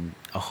gotten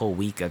a whole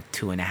week of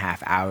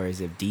 2.5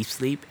 hours of deep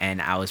sleep,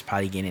 and I was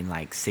probably getting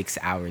like 6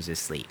 hours of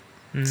sleep.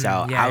 So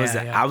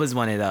I was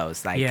one of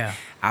those. Like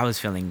I was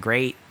feeling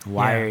great,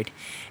 wired.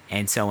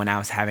 And so when I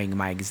was having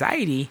my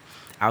anxiety,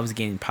 I was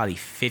getting probably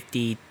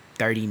 50,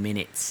 30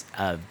 minutes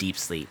of deep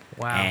sleep.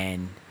 Wow.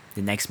 And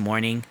the next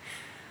morning,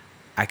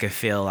 I could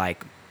feel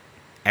like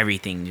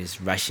everything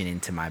just rushing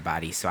into my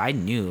body. So I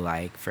knew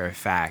like for a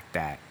fact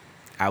that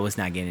I was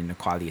not getting the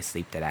quality of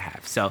sleep that I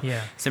have. So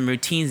some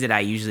routines that I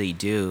usually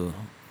do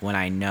when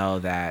I know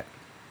that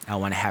I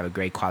want to have a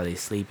great quality of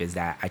sleep is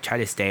that I try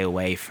to stay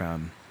away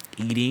from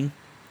eating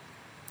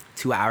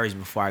 2 hours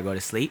before I go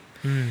to sleep.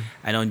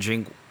 I don't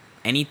drink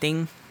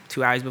anything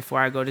 2 hours before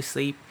I go to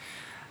sleep.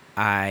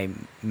 I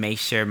make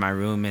sure my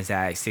room is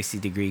at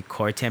 60-degree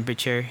core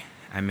temperature.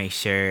 I make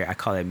sure, I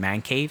call it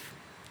man cave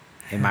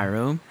in my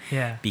room.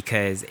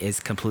 Because it's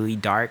completely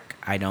dark.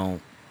 I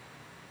don't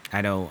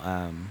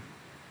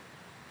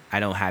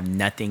have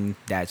nothing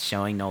that's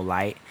showing, no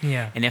light.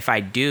 And if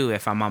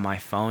I'm on my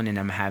phone and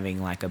I'm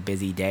having like a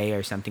busy day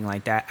or something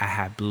like that, I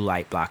have blue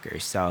light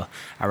blockers. So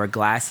I wear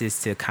glasses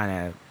to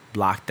kind of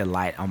block the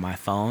light on my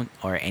phone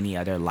or any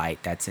other light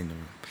that's in the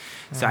room.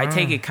 So I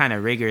take it kind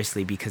of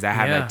rigorously because I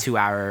have a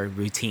 2-hour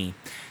routine.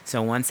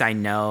 So once I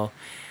know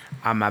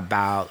I'm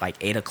about like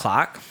 8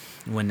 o'clock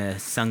when the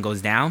sun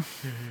goes down,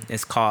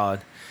 it's called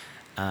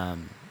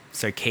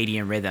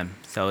circadian rhythm.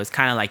 So it's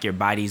kind of like your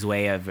body's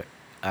way of,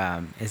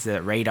 it's a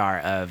radar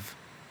of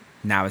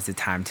now is the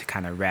time to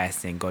kind of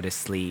rest and go to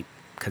sleep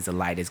because the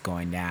light is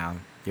going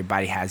down. Your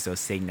body has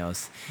those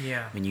signals.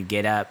 When you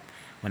get up,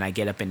 when I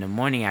get up in the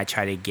morning, I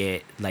try to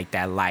get like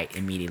that light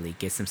immediately,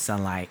 get some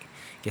sunlight,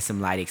 get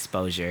some light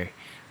exposure,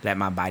 let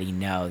my body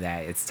know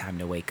that it's time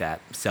to wake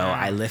up. So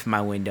I lift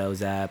my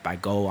windows up, I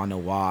go on a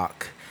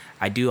walk,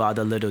 I do all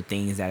the little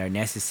things that are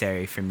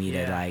necessary for me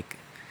to like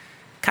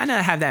kind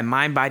of have that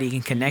mind body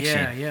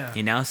connection.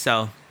 You know,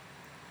 so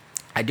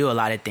I do a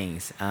lot of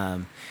things.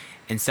 And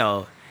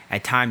so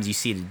at times you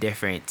see the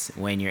difference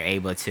when you're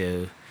able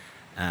to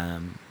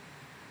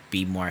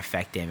be more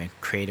effective and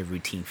create a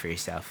routine for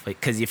yourself.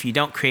 Because if you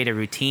don't create a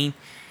routine,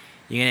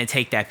 you're going to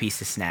take that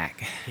piece of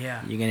snack.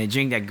 You're going to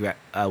drink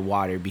that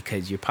water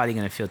because you're probably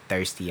going to feel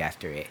thirsty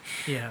after it.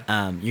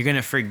 You're going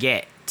to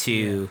forget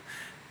to,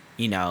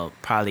 you know,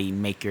 probably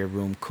make your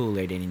room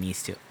cooler than it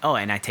needs to. Oh,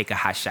 and I take a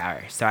hot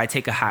shower. So I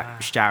take a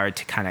hot shower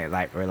to kind of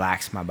like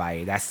relax my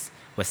body. That's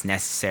what's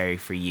necessary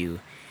for you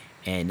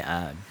and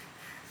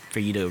for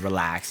you to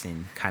relax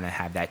and kind of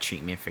have that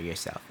treatment for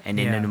yourself. And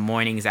then in the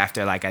mornings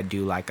after like I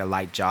do like a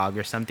light jog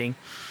or something,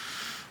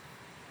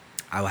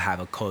 I will have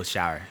a cold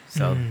shower.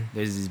 So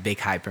there's this big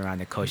hype around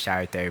the cold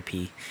shower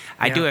therapy.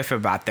 I do it for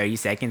about 30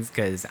 seconds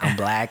because I'm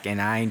black and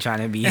I ain't trying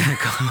to be in the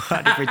cold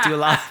water for too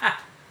long.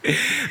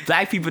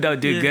 Black people don't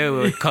do good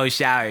with cold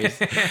showers.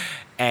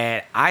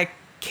 And I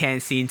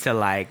can't seem to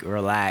like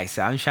relax.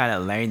 So I'm trying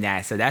to learn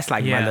that. So that's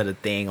like my little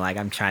thing. Like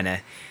I'm trying to,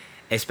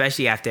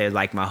 especially after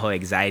like my whole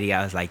anxiety,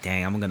 I was like,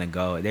 dang, I'm going to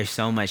go. There's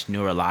so much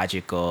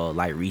neurological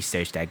like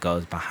research that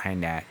goes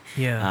behind that.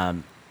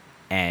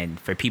 And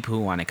for people who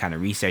want to kind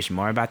of research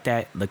more about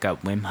that, look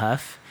up Wim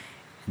Hof.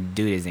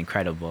 Dude is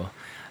incredible.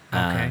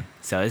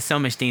 So there's so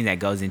much things that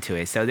goes into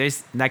it. So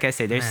there's, like I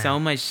said, there's so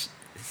much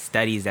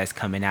studies that's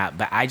coming out,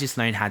 but I just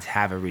learned how to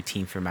have a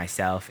routine for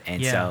myself.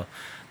 And so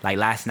like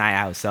last night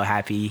I was so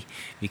happy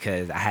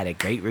because I had a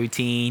great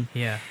routine.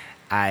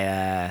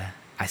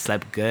 I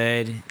slept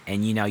good,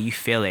 and you know, you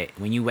feel it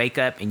when you wake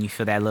up and you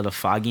feel that little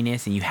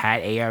fogginess and you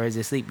had 8 hours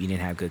of sleep, you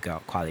didn't have good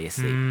quality of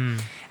sleep.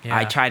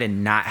 I try to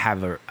not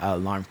have a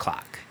alarm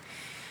clock.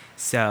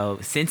 So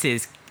since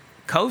it's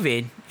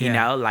COVID, you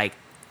know, like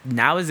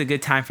now is a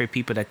good time for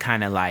people to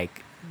kind of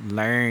like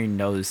learn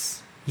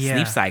those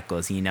sleep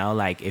cycles, you know,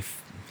 like if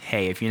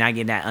you're not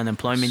getting that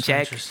unemployment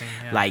check,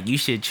 like you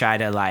should try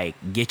to like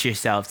get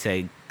yourself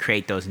to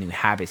create those new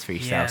habits for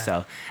yourself.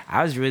 So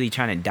I was really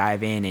trying to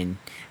dive in, and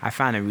I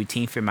found a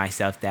routine for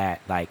myself that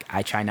like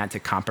I try not to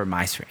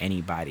compromise for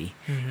anybody.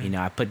 You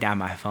know, I put down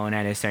my phone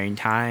at a certain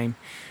time.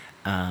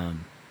 And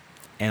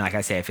like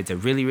I said, if it's a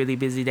really, really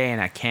busy day and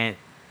I can't,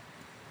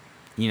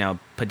 you know,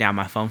 put down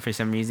my phone for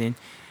some reason,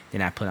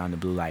 then I put on the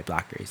blue light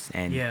blockers.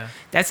 And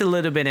that's a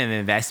little bit of an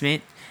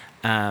investment.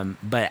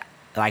 But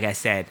like I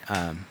said,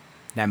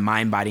 that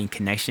mind-body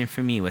connection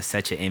for me was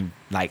such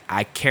like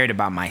I cared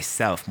about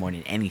myself more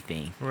than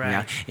anything. You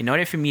know? In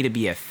order for me to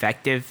be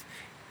effective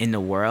in the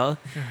world,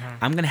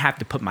 I'm going to have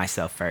to put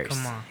myself first.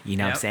 Come on. You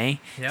know what I'm saying?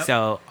 Yep.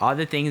 So all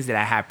the things that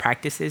I have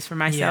practices for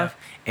myself,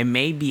 it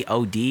may be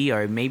OD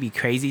or it may be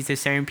crazy to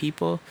certain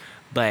people,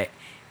 but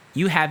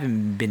you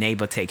haven't been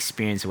able to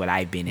experience what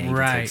I've been able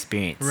to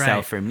experience. Right.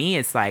 So for me,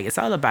 it's like, it's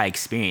all about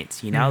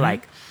experience, you know,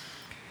 like,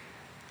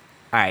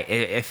 all right,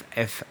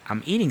 if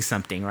I'm eating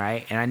something,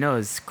 right, and I know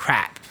it's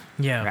crap,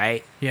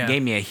 right, it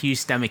gave me a huge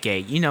stomach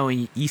ache. You know,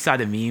 when you saw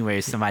the meme where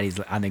somebody's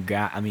on the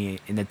ground, I mean,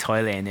 in the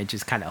toilet, and they're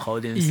just kind of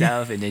holding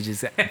themselves, and they're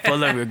just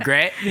full of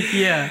regret.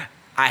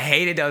 I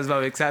hated those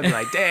moments. I'd be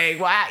like, dang,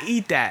 why I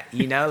eat that?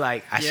 You know,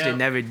 like, I should have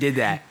never did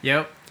that.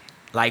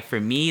 Like, for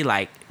me,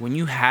 like, when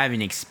you have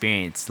an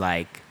experience,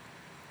 like,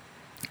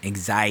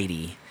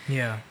 anxiety,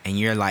 and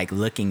you're, like,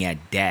 looking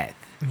at death,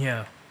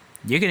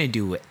 you're going to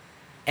do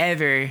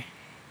whatever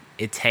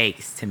it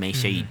takes to make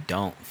sure you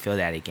don't feel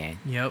that again.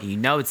 You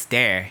know it's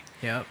there.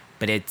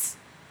 But it's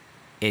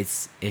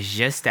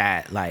just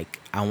that,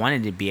 like, I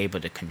wanted to be able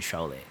to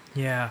control it.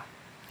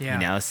 You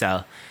know,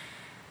 so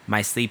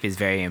my sleep is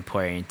very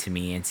important to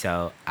me, and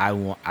so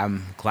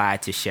I'm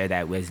glad to share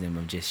that wisdom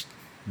of just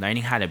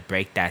learning how to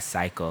break that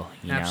cycle,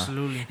 you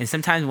know. And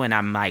sometimes when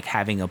I'm like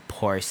having a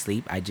poor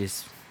sleep, I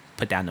just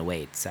put down the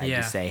weights. I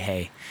just say,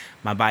 hey,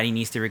 my body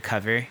needs to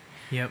recover.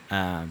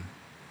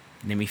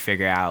 Let me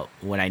figure out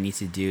what I need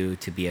to do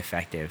to be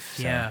effective.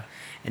 So,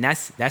 and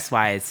that's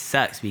why it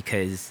sucks,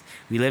 because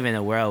we live in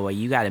a world where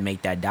you got to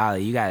make that dollar.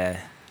 You gotta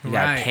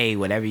pay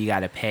whatever you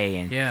gotta pay,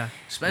 and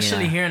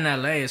especially here in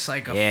LA, it's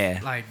like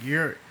like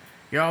you're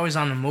always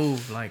on the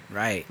move. Like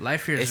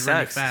life here is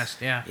really fast.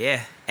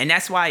 And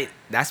that's why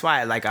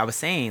like I was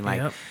saying,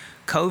 like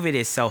COVID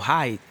is so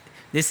high.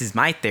 This is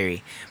my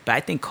theory, but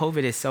I think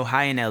COVID is so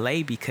high in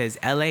LA because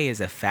LA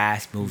is a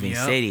fast moving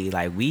city.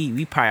 Like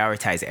we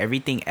prioritize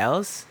everything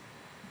else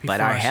but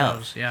our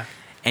health.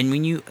 And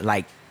when you,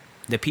 like,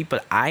 the people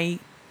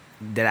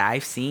that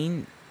I've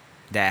seen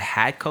that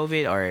had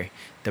COVID, or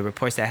the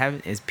reports that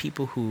have, is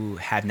people who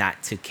have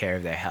not took care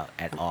of their health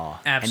at all.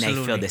 And they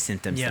feel the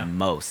symptoms the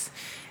most.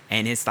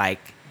 And it's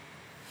like,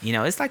 you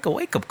know, it's like a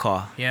wake up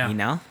call. You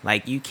know,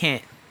 like you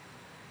can't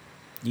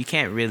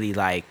really,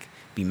 like,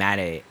 be mad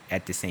at it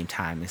at the same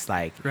time. It's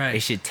like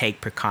it should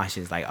take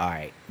precautions. Like, all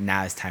right,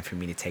 now it's time for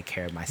me to take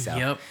care of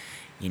myself.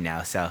 You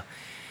know, so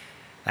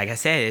like I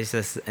said, it's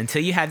just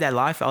until you have that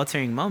life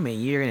altering moment,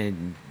 you're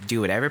gonna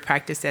do whatever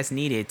practice that's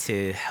needed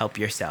to help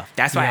yourself.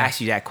 That's why I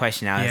asked you that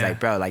question. I was like,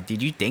 bro, like,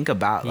 did you think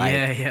about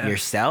like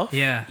yourself?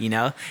 You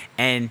know,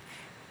 and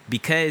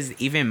because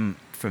even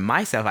for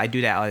myself, I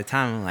do that all the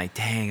time. I'm like,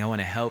 dang, I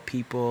want to help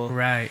people.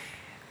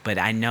 But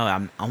I know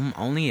I'm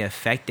only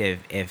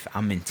effective if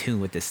I'm in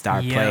tune with the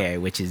star player,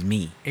 which is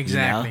me.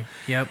 Exactly.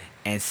 You know?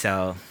 And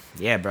so,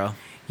 yeah, bro.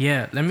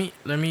 Let me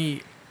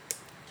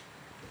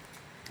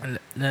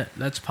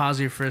let's pause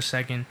here for a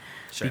second,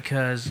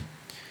 because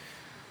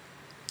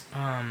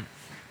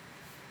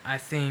I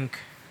think,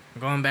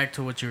 going back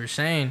to what you were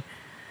saying,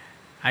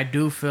 I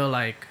do feel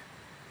like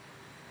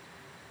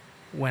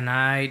when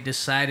I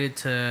decided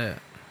to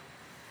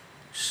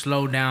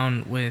slow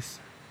down with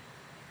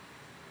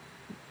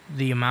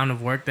the amount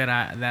of work that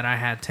I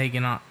had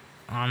taken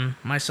on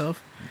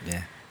myself.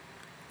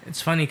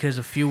 It's funny because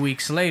a few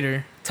weeks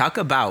later, talk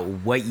about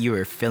what you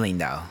were feeling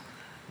though,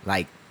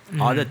 like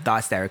all the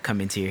thoughts that were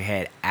coming to your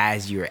head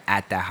as you were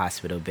at that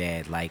hospital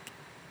bed. Like,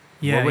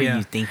 what were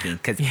you thinking?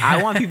 Because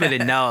I want people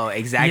to know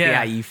exactly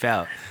how you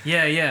felt.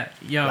 Yo,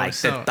 like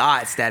the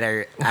thoughts that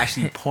are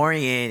actually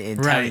pouring in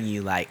and telling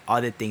you like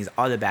all the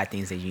bad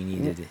things that you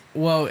need to do.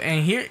 Well,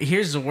 and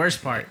here's the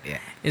worst part.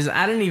 Is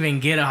I didn't even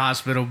get a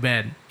hospital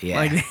bed.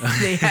 Like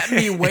they had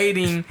me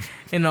waiting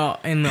in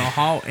the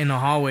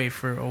hallway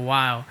for a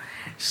while.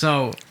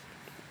 So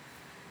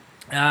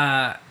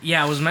I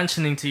was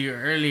mentioning to you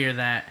earlier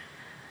that,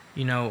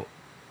 you know,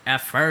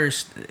 at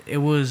first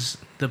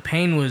the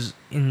pain was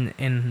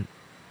in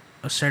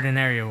a certain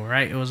area,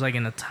 right? It was like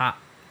in the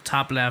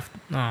top left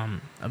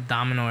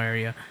abdominal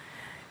area.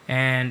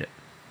 And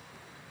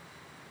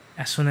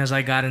as soon as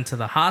I got into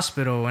the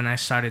hospital and I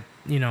started,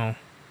 you know,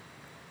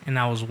 and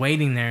I was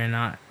waiting there, and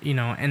I, you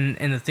know, and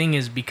the thing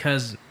is,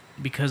 because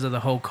of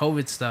the whole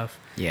COVID stuff,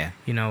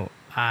 you know,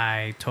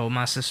 I told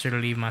my sister to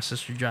leave. My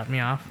sister dropped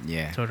me off.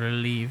 Told her to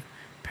leave.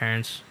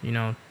 Parents, you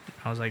know,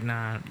 I was like,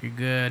 nah, you're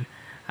good.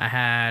 I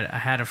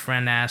had a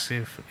friend ask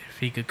if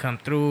he could come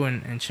through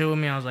and chill with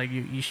me. I was like,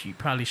 you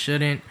probably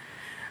shouldn't.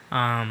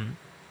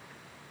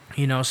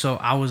 You know, so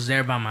I was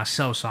there by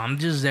myself. So I'm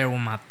just there with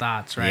my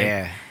thoughts,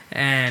 right?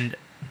 And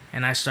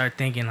I start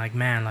thinking like,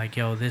 man, like,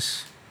 what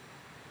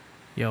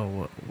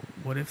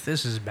if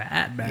this is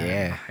bad?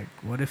 Like,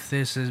 what if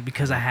this is,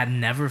 because I had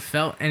never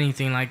felt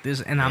anything like this,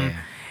 and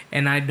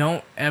and I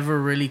don't ever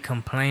really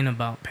complain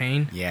about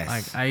pain.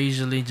 Like, I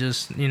usually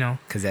just, you know,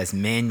 because as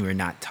men, we're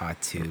not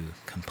taught to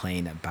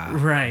complain about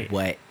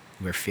what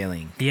we're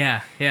feeling. You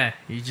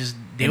just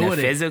deal with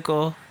it. In a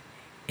physical,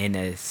 in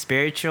a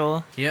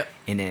spiritual,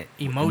 in a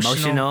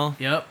emotional,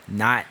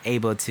 not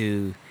able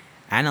to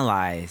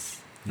analyze.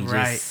 You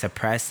just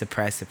suppress.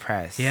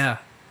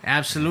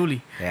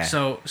 Absolutely. Yeah.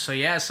 So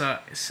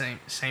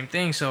same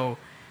thing. So,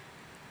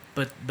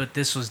 but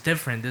this was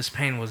different. This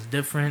pain was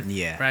different.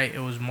 Yeah. Right. It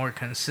was more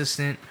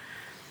consistent.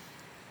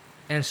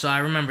 And so I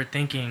remember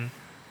thinking,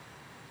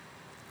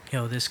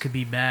 yo, this could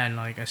be bad.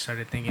 Like I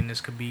started thinking, this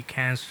could be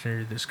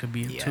cancer. This could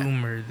be a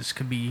tumor. This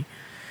could be,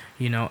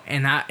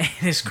 And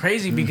it's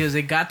crazy because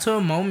it got to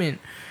a moment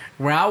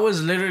where I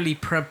was literally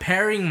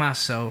preparing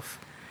myself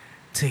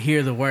to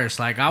hear the worst.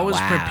 Like I was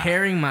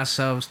preparing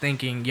myself,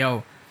 thinking,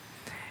 yo,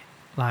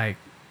 like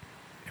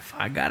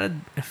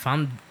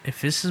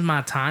if this is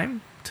my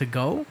time to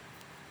go,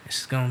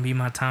 it's gonna be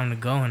my time to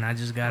go, and I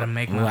just gotta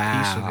make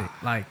my peace with it.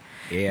 Like,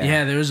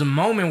 there was a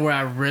moment where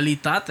I really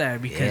thought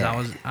that because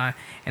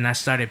I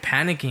started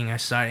panicking.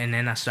 And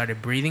then I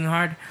started breathing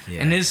hard.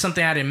 Yeah. And this is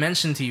something I didn't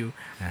mention to you.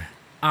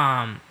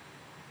 I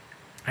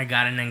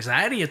got an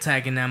anxiety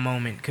attack in that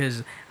moment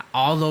because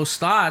all those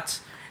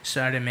thoughts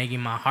started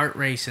making my heart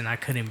race, and I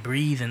couldn't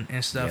breathe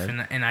and stuff.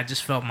 Yep. And I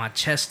just felt my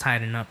chest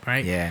tighten up,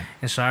 right? Yeah.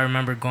 And so I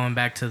remember going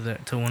back to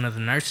one of the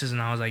nurses, and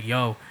I was like,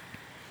 yo,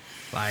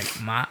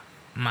 like my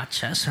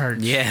chest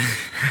hurts. Yeah.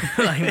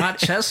 Like my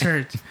chest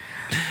hurts.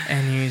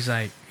 And he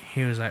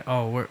was like,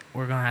 oh, we're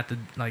gonna have to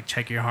like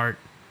check your heart.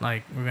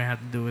 Like we're gonna have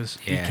to do his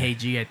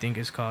EKG, I think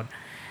it's called.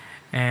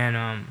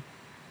 And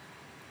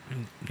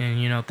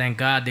thank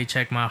God they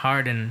checked my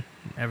heart and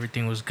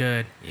everything was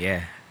good.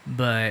 Yeah.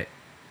 But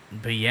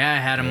yeah, I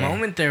had a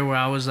moment there where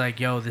I was like,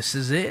 yo, this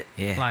is it.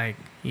 Yeah. Like,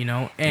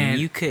 and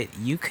you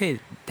could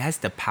that's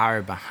the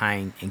power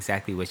behind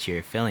exactly what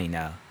you're feeling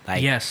though.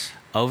 Like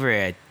over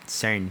a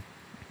certain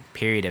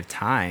period of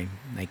time,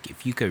 like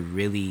if you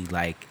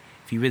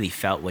really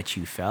felt what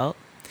you felt,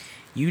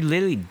 you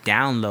literally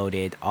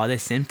downloaded all the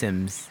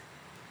symptoms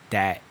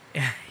that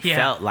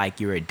felt like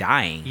you were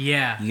dying.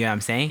 Yeah. You know what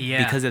I'm saying?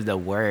 Yeah. Because of the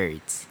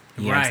words.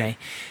 You know what I'm saying?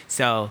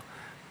 So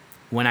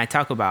when I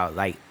talk about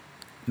like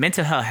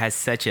mental health has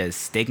such a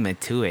stigma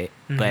to it,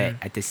 but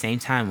at the same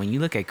time, when you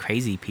look at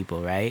crazy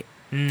people, right?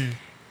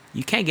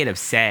 You can't get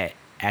upset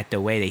at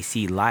the way they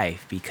see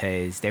life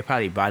because they're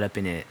probably brought up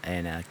in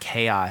a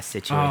chaos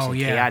situation,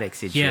 chaotic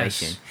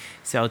situation. Yes.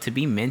 So to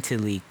be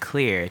mentally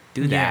clear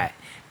through that,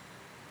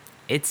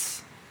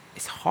 it's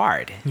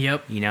hard.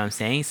 Yep. You know what I'm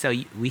saying? So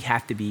we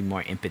have to be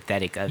more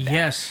empathetic of that.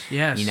 Yes.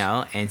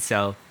 And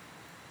so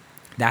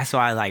that's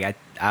why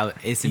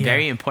it's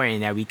very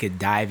important that we could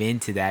dive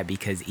into that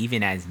because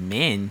even as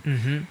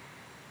men,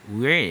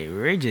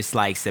 we're just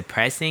like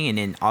suppressing and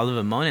then all of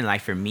a moment,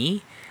 like for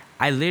me,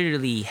 I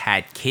literally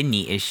had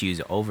kidney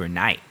issues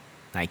overnight.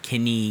 Like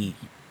kidney,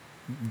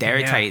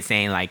 they're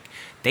saying like,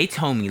 they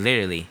told me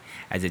literally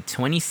as a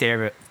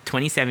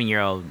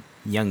 27-year-old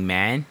young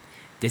man,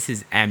 this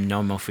is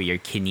abnormal for your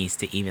kidneys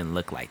to even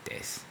look like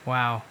this.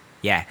 Wow.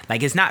 Yeah.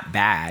 Like it's not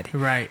bad.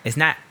 Right. It's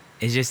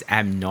just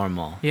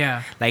abnormal.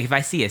 Yeah. Like if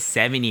I see a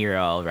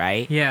 70-year-old,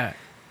 right? Yeah.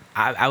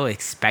 I would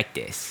expect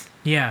this.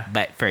 Yeah.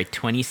 But for a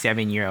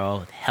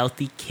 27-year-old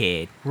healthy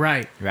kid.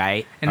 Right.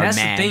 Right. And that's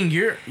the thing.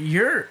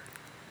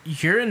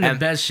 You're in the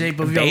best shape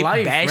of your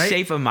life, right? Best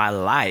shape of my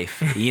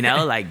life,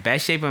 like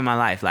best shape of my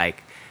life.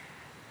 Like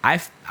I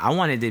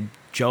wanted to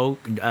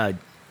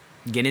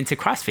get into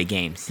CrossFit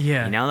games.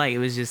 Yeah. Like it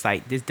was just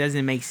like, this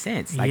doesn't make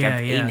sense. Like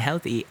I've eaten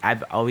healthy.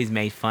 I've always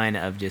made fun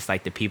of just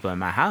like the people in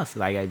my house.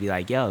 Like I'd be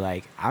like, yo,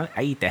 like I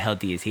eat the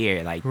healthiest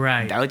here. Like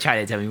don't try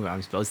to tell me what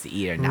I'm supposed to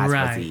eat or not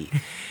supposed to eat.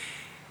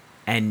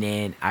 And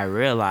then I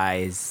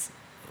realized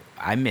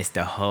I missed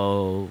the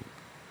whole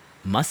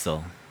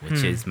muscle,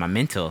 which is my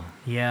mental.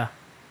 Yeah.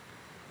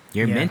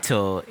 Your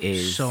mental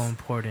is so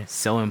important.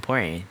 So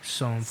important.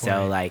 So important.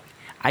 So like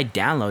I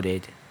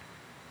downloaded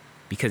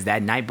because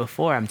that night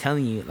before, I'm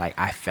telling you, like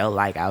I felt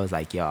like I was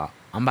like, yo,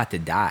 I'm about to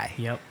die.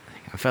 Yep.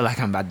 I feel like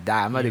I'm about to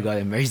die. I'm about to go to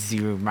the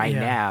emergency room right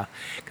now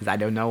because I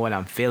don't know what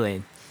I'm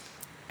feeling.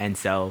 And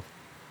so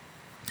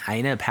I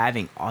ended up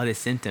having all the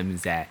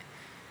symptoms that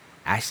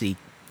actually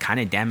kind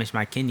of damaged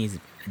my kidneys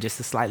just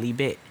a slightly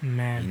bit.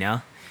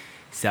 Man.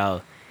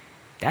 So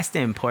that's the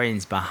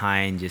importance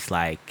behind just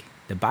like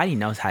the body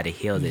knows how to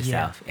heal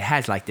itself. It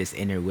has like this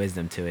inner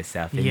wisdom to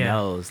itself. It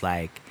knows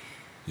like,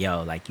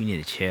 yo, like you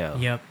need to chill.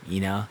 Yep.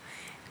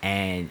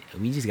 And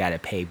we just got to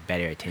pay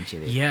better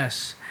attention to it.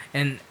 Yes.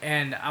 And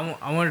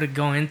I wanted to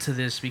go into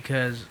this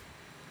because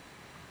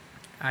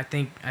I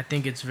think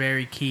it's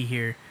very key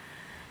here.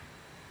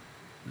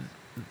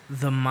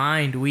 The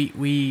mind,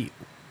 we've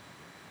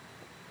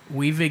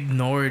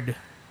ignored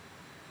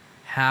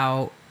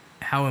how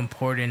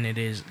important it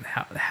is,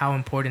 how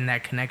important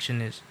that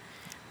connection is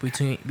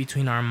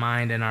between our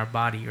mind and our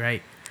body,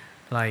 right?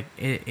 Like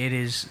it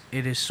is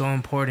so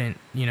important.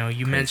 You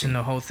Crazy. Mentioned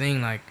the whole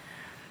thing, like,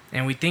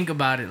 and we think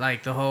about it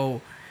like the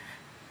whole,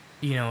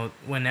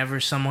 whenever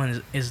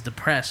someone is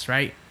depressed,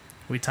 right?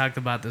 We talked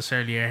about this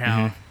earlier,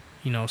 how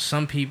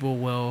some people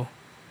will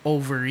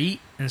overeat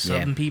and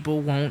some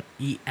people won't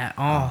eat at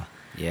all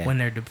when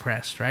they're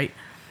depressed, right?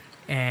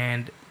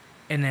 And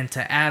then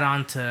to add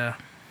on to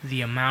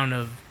the amount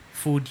of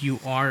food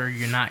you are or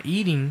you're not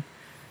eating,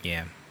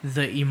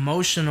 the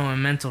emotional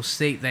and mental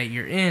state that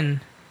you're in,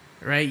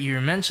 right?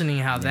 You're mentioning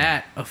how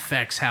that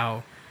affects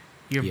how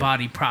your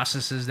body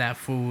processes that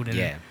food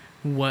and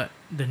what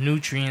the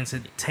nutrients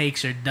it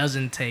takes or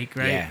doesn't take,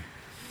 right? Yeah.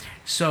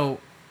 So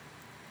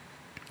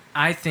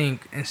I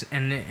think,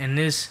 and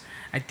this,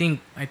 I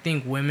think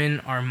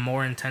women are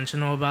more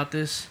intentional about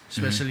this,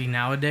 especially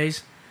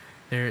nowadays.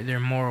 They're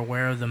more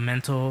aware of the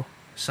mental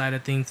side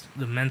of things,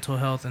 the mental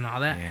health and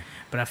all that. Yeah.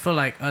 But I feel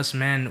like us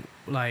men,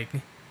 like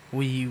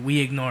we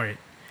ignore it.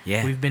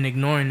 Yeah. We've been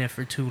ignoring it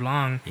for too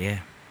long. Yeah.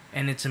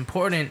 And it's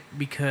important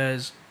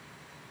because,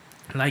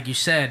 like you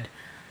said,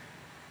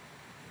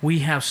 we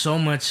have so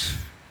much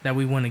that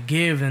we want to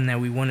give and that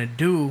we want to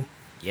do.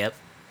 Yep.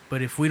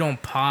 But if we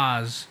don't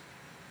pause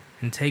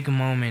and take a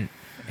moment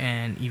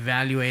and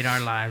evaluate our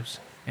lives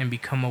and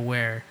become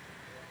aware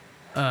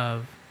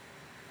of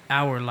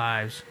our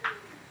lives.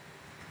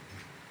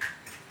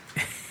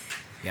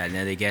 Got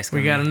another guest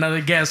coming in. We got another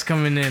guest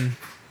coming in.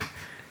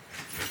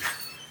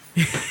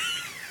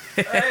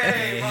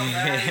 Hey, my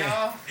man,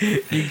 y'all.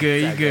 You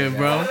good,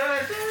 bro.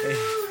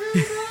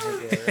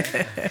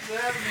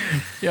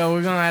 Yo,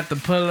 we're gonna have to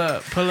pull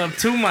up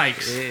 2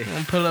 mics. Yeah. I'm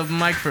gonna pull up a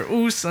mic for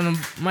Oos and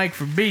a mic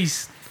for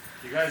Beast.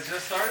 You guys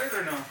just started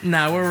or no?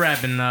 Nah, we're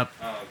wrapping up.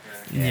 Oh,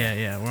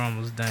 okay. Yeah, we're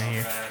almost done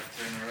here. Turn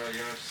around,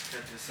 y'all just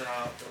check this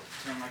out.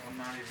 Turn like I'm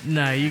not even.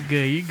 Nah, you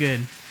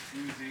good.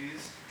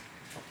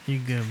 You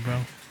good, bro.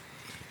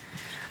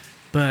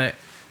 But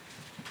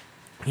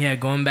yeah,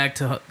 going back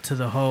to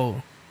the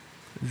whole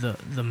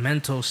the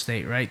mental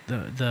state, right?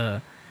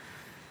 The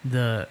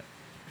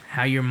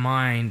how your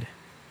mind,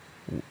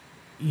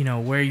 you know,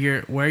 where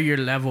your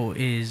level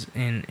is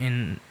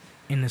in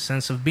the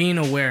sense of being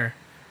aware,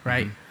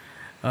 right?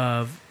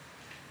 Mm-hmm.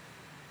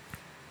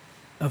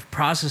 Of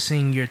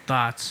processing your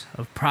thoughts,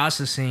 of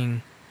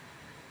processing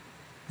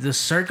the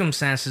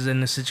circumstances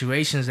and the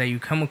situations that you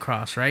come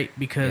across, right?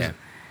 Because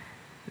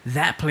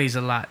that plays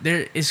a lot.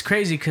 It's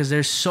crazy because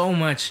there's so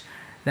much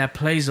that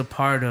plays a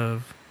part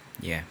of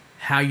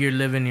how you're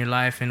living your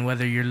life and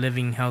whether you're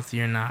living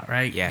healthy or not,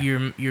 right? Yeah.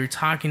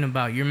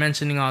 You're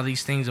mentioning all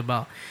these things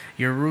about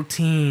your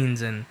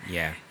routines and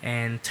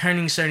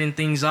turning certain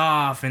things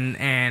off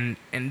and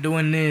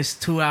doing this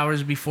 2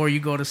 hours before you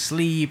go to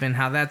sleep and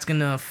how that's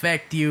gonna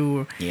affect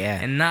you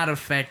and not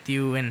affect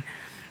you and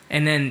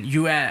then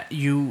you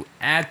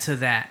add to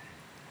that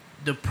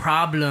the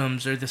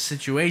problems or the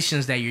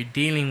situations that you're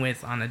dealing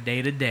with on a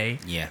day-to-day,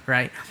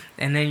 right?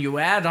 And then you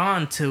add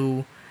on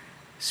to,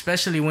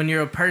 especially when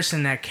you're a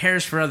person that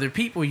cares for other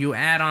people, you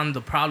add on the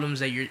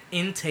problems that you're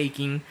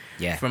intaking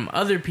from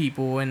other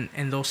people and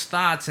those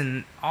thoughts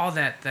and all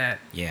that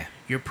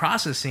you're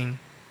processing.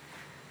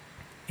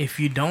 If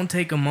you don't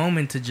take a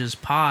moment to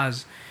just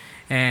pause,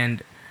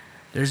 and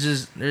there's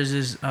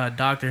this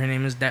doctor, her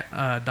name is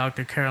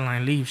Dr.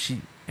 Caroline Leaf,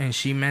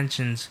 she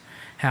mentions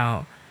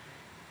how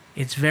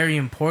it's very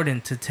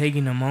important to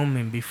taking a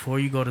moment before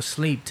you go to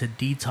sleep to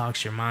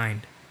detox your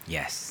mind.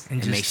 Yes,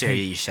 and make sure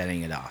you're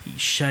shutting it off.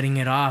 Shutting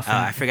it off.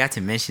 I forgot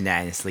to mention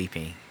that in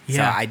sleeping. Yeah.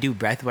 So I do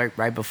breath work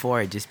right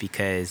before just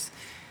because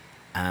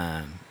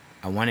I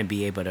want to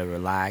be able to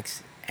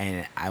relax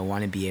and I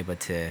want to be able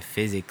to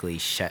physically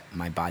shut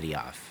my body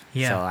off.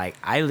 Yeah. So like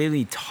I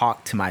literally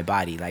talk to my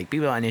body. Like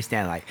people don't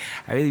understand. Like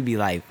I really be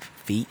like,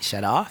 feet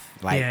shut off.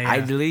 Like I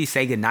literally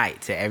say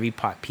goodnight to every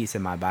piece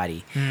of my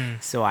body.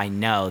 So I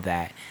know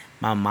that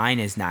my mind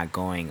is not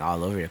going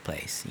all over the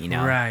place, you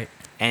know? Right.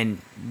 And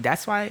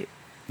that's why,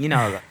 you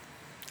know,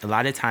 a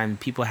lot of time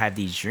people have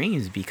these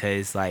dreams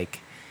because like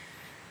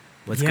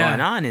what's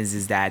going on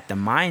is that the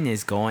mind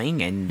is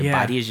going and the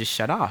body is just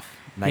shut off.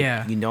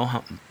 Like you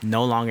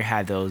no longer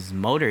have those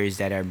motors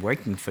that are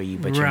working for you,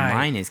 but your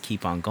mind is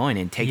keep on going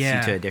and takes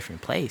you to a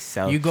different place.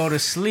 So you go to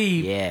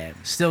sleep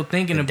still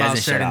thinking about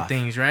certain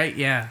things, right?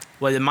 Yeah.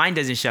 Well, the mind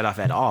doesn't shut off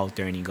at all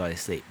during you go to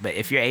sleep. But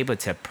if you're able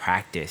to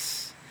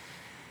practice,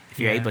 if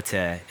you're able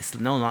to,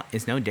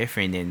 it's no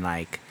different than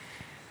like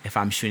if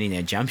I'm shooting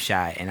a jump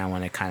shot and I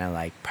want to kind of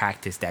like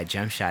practice that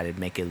jump shot and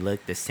make it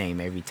look the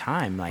same every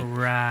time. Like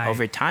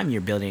over time,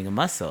 you're building a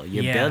muscle.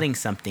 You're building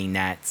something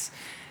that's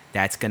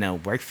going to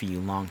work for you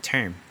long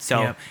term.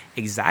 So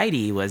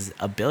anxiety was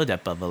a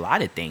buildup of a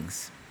lot of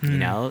things. You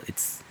know,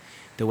 it's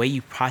the way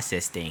you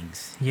process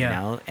things, you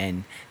know,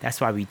 and that's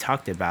why we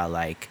talked about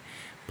like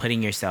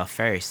putting yourself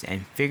first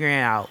and figuring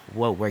out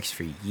what works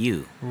for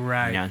you.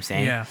 Right. You know what I'm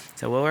saying? Yeah.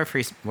 So what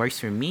works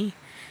for me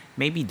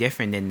may be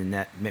different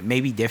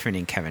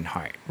than Kevin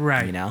Hart.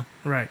 Right. You know?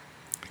 Right.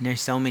 And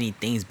there's so many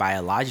things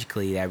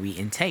biologically that we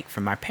intake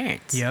from our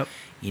parents. Yep.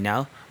 You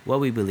know? What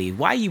we believe,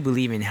 why you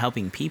believe in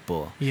helping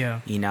people.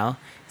 Yeah. You know?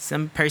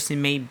 Some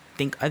person may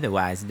think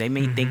otherwise. They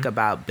may think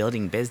about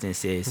building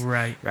businesses.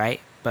 Right. Right?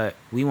 But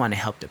we want to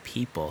help the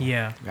people.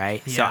 Yeah.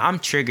 Right? Yeah. So I'm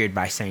triggered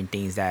by certain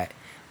things that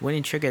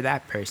wouldn't trigger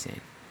that person.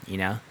 You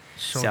know?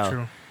 So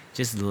true.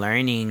 Just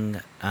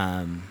learning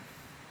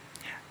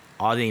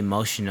all the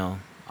emotional,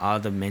 all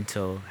the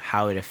mental,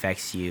 how it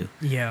affects you.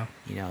 Yeah.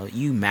 You know,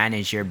 you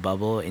manage your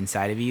bubble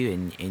inside of you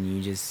and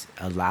you just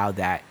allow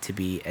that to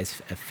be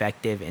as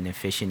effective and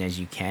efficient as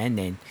you can,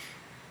 then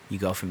you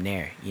go from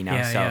there, you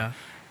know?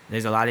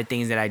 there's a lot of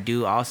things that I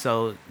do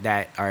also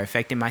that are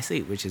affecting my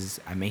sleep, which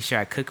is I make sure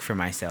I cook for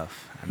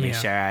myself. I make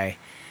sure I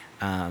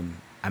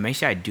make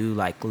sure I do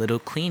like little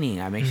cleaning.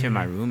 I make sure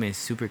my room is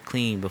super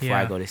clean before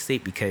I go to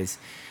sleep, because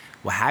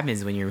what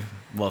happens when you're,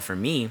 well, for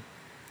me,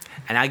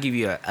 and I'll give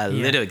you a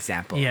little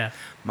example. Yeah.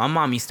 My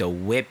mom used to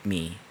whip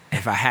me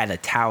if I had a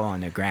towel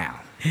on the ground,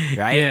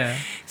 right? Yeah.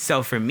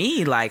 So for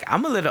me, like,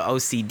 I'm a little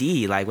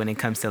OCD, like when it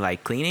comes to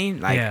like cleaning,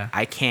 like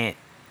I can't,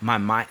 my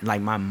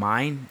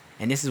mind,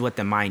 and this is what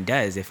the mind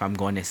does if I'm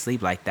going to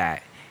sleep like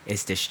that,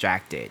 it's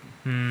distracted.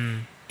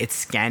 It's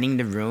scanning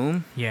the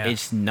room. Yeah.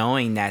 It's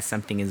knowing that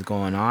something is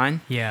going on.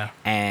 Yeah.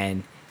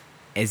 And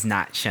it's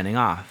not shutting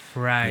off.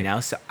 Right. You know,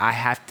 so I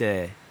have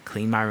to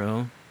clean my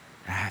room.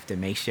 I have to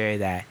make sure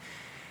that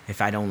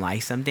if I don't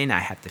like something, I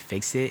have to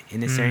fix it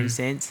in a certain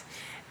sense.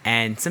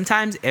 And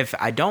sometimes if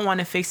I don't want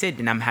to fix it,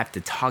 then I'm have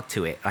to talk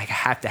to it. Like, I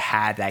have to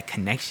have that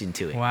connection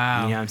to it.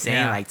 Wow. You know what I'm saying?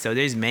 Yeah. Like, so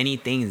there's many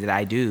things that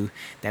I do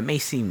that may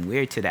seem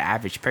weird to the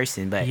average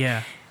person, but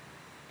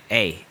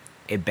hey,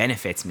 it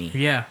benefits me.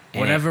 Yeah.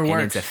 Whatever works.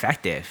 And it's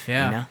effective.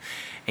 Yeah. You know?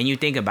 And you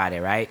think about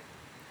it, right?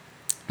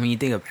 When you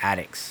think of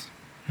addicts,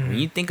 when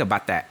you think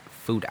about that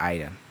food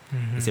item,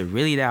 is it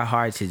really that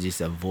hard to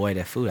just avoid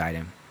a food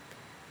item?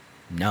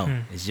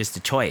 No. It's just a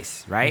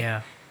choice, right?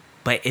 Yeah.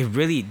 But it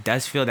really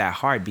does feel that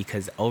hard,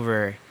 because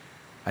over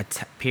a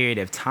period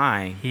of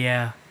time,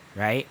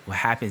 right, what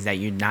happens is that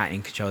you're not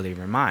in control of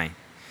your mind.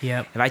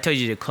 Yep. If I told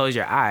you to close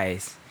your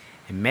eyes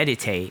and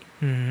meditate,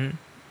 can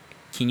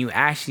you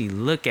actually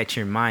look at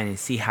your mind and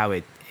see how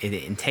it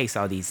intakes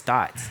all these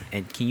thoughts?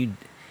 And can you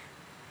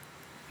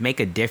make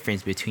a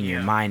difference between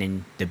your mind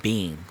and the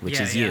being,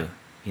 which is you,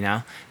 you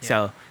know? Yeah.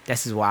 So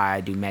this is why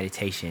I do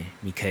meditation,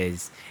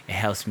 because it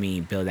helps me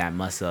build that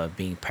muscle of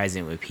being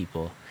present with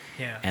people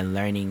and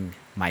learning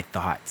my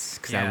thoughts,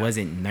 because I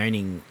wasn't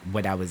learning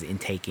what I was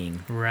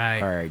intaking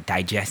or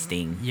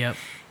digesting. Yep.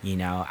 You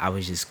know, I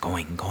was just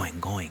going.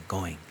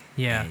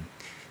 Yeah. And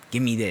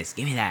give me this,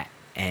 give me that.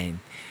 And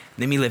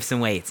let me lift some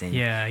weights.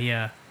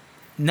 And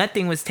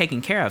nothing was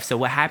taken care of. So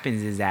what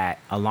happens is that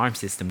alarm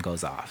system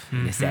goes off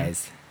and it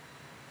says,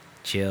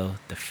 chill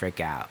the frick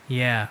out.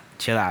 Yeah.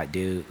 Chill out,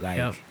 dude.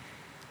 Like,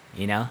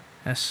 you know?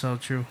 That's so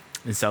true.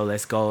 And so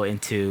let's go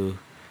into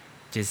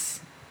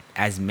just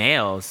as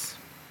males,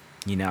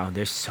 you know,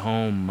 there's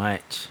so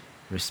much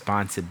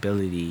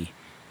responsibility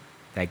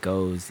that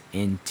goes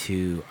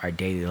into our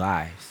daily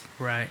lives.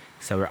 Right.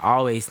 So we're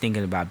always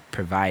thinking about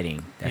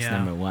providing. That's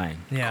number one.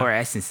 Yeah. Core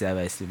essence of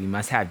us, we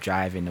must have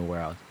drive in the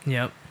world.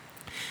 Yep.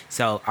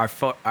 So our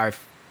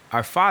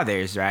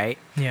fathers, right?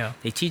 Yeah.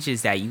 They teach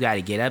us that you got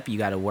to get up, you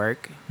got to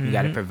work, you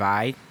got to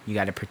provide, you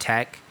got to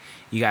protect,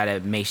 you got to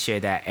make sure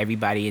that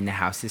everybody in the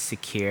house is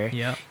secure.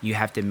 Yep. You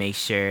have to make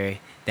sure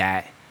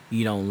that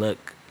you don't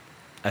look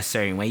a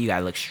certain way. You got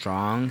to look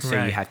strong.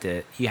 So you have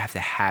to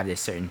have this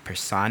certain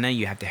persona.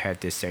 You have to have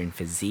this certain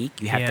physique.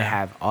 You have to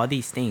have all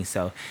these things.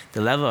 So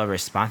the level of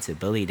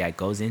responsibility that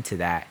goes into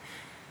that,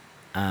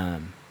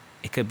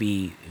 it could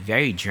be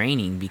very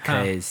draining,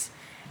 because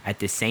at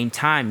the same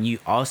time, you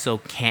also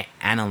can't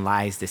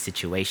analyze the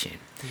situation.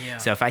 Yeah.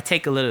 So if I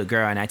take a little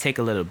girl and I take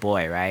a little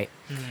boy, right?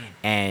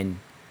 And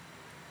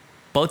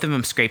both of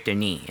them scraped their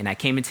knee, and I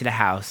came into the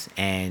house,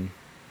 and,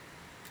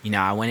 you know,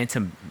 I went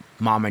into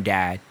mom or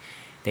dad.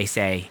 They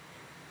say,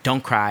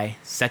 don't cry,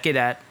 suck it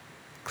up,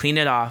 clean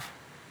it off.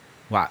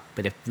 Wow.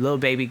 But if little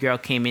baby girl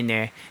came in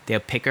there, they'll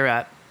pick her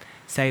up,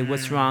 say,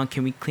 what's wrong?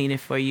 Can we clean it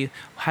for you?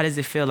 How does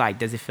it feel like?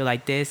 Does it feel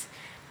like this?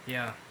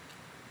 Yeah.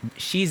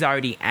 She's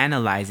already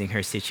analyzing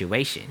her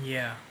situation.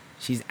 Yeah.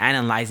 She's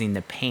analyzing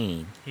the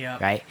pain. Yeah.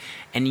 Right?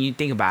 And you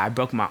think about it, I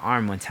broke my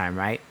arm one time,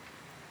 right?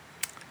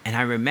 And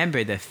I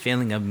remember the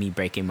feeling of me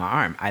breaking my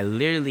arm. I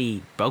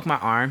literally broke my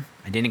arm.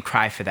 I didn't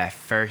cry for that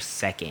first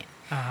second.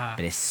 But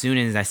as soon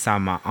as I saw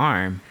my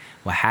arm,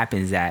 what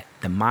happens is that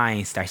the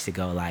mind starts to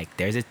go like,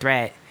 there's a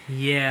threat.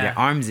 Yeah. Your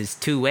arms is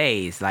two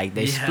ways. Like,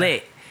 they're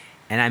split.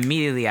 And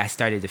immediately I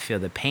started to feel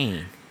the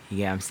pain. You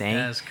get what I'm saying?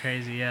 That's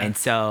crazy, yeah. And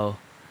so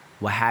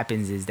what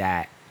happens is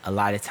that a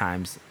lot of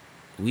times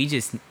we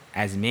just,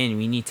 as men,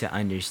 we need to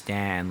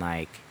understand,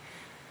 like,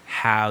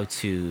 how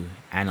to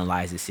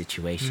analyze the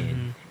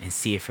situation and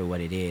see it for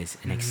what it is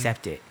and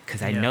accept it.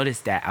 Because I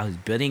noticed that I was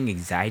building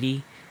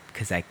anxiety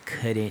because I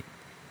couldn't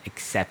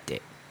accept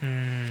it.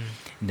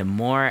 The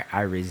more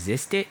I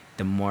resisted,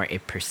 the more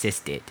it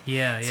persisted.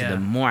 So the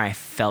more I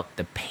felt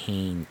the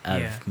pain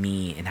of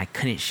me, and I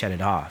couldn't shut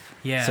it off.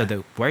 So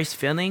the worst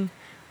feeling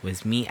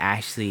was me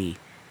actually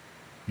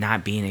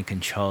not being in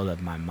control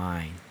of my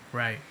mind.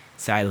 Right.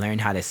 So I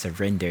learned how to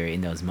surrender in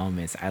those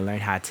moments. I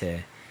learned how to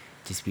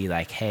just be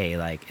like, hey,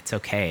 like, it's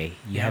okay.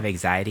 You have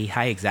anxiety.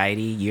 Hi,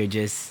 anxiety. You're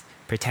just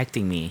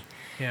protecting me.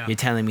 Yeah. You're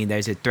telling me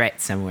there's a threat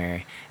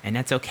somewhere, and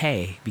that's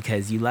okay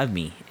because you love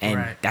me.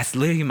 And that's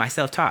literally my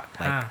self-talk.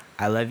 Like,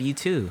 I love you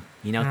too.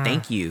 You know,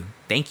 thank you.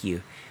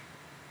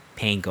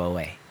 Pain go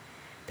away.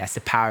 That's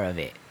the power of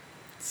it.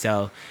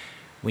 So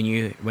when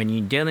you're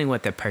dealing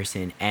with a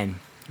person, and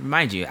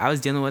remind you, I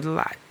was dealing with a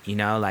lot, you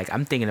know, like,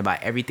 I'm thinking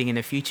about everything in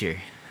the future.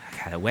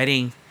 I got a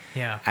wedding.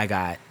 Yeah. I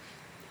got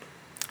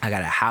I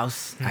got a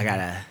house.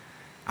 I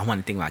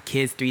want to think about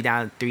kids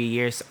 3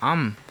 years. So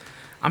I'm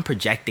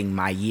projecting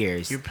my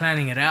years. You're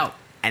planning it out.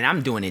 And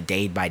I'm doing it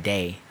day by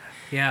day.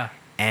 Yeah.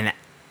 And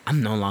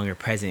I'm no longer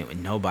present with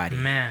nobody.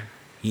 Man.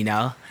 You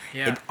know?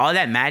 Yeah. All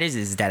that matters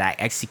is that I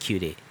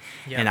execute it.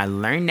 Yeah. And I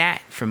learned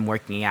that from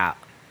working out.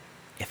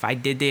 If I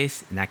did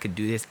this and I could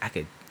do this,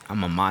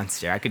 I'm a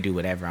monster. I could do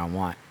whatever I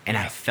want. And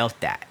I felt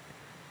that.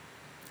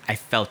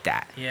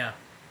 Yeah.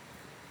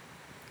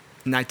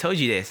 And I told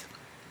you this.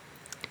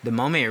 The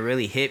moment it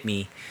really hit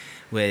me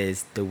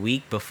was the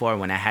week before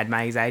when I had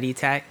my anxiety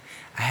attack.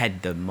 I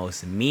had the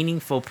most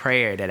meaningful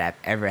prayer that I've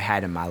ever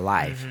had in my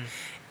life. Mm-hmm.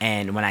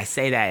 And when I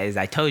say that is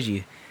I told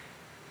you,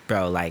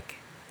 bro, like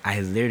I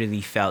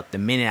literally felt the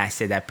minute I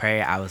said that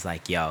prayer, I was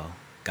like, yo,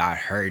 God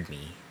heard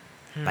me.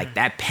 Like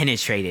that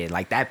penetrated,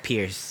 like that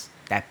pierced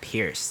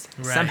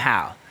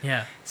somehow.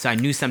 Yeah. So I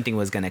knew something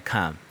was going to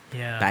come.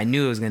 Yeah. But I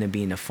knew it was going to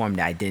be in a form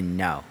that I didn't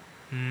know.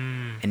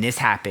 And this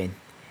happened.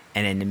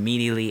 And then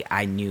immediately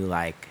I knew,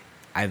 like,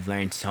 I've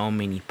learned so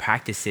many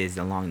practices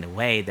along the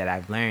way that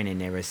I've learned.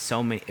 And there was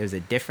so many, it was a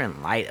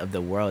different light of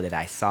the world that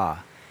I saw.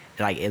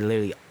 Like, it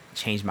literally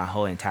changed my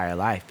whole entire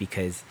life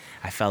because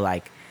I felt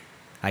like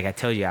I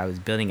told you, I was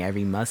building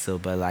every muscle,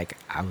 but like,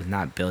 I was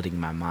not building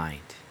my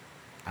mind.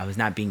 I was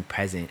not being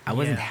present. I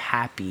wasn't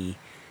happy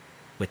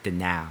with the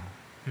now.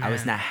 Man. I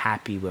was not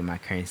happy with my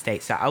current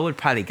state. So I would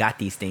probably got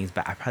these things,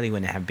 but I probably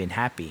wouldn't have been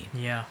happy.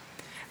 Yeah.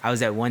 I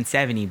was at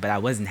 170, but I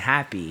wasn't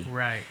happy.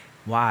 Right.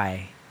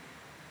 Why?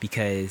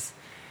 Because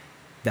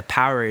the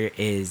power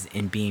is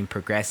in being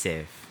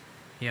progressive.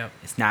 Yep.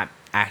 It's not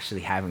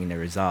actually having the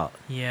result.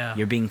 Yeah.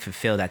 You're being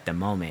fulfilled at the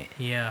moment.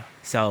 Yeah.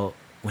 So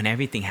when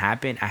everything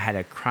happened, I had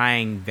a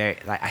crying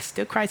I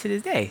still cry to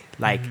this day.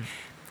 Like,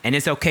 and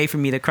it's okay for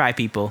me to cry,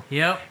 people.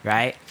 Yep.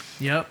 Right?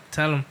 Yep.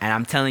 Tell them. And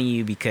I'm telling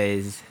you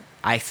because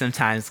I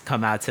sometimes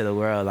come out to the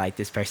world like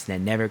this person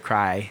that never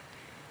cry.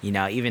 You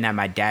know, even at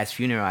my dad's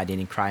funeral, I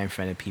didn't cry in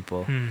front of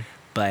people.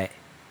 But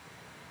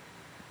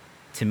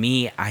to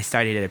me, I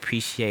started to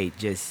appreciate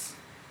just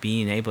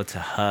being able to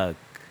hug.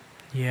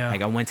 Yeah.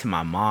 Like I went to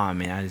my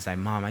mom and I was like,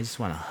 Mom, I just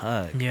want to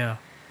hug. Yeah.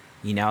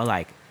 You know,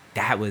 like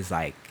that was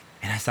like,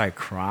 and I started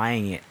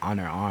crying it on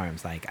her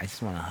arms. Like, I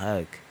just want to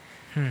hug.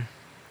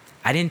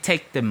 I didn't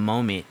take the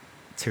moment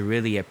to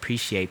really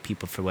appreciate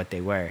people for what they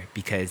were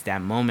because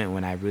that moment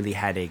when I really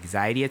had an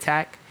anxiety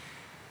attack,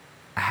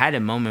 I had a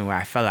moment where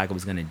I felt like I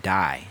was going to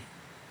die.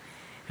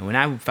 And when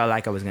I felt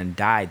like I was going to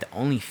die, the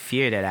only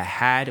fear that I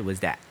had was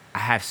that I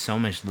have so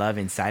much love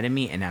inside of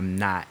me and I'm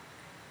not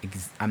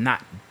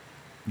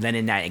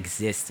letting that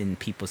exist in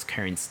people's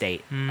current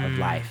state of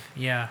life.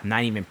 Yeah. I'm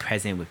not even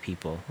present with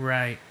people.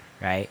 Right.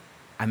 Right?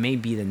 I may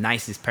be the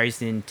nicest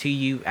person to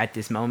you at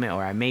this moment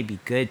or I may be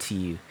good to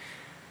you,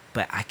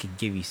 but I could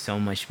give you so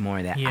much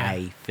more that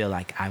I feel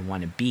like I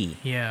want to be.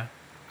 Yeah.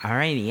 I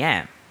already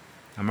am.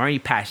 I'm already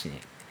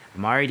passionate.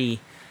 I'm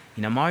already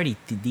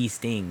these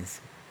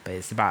things, but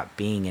it's about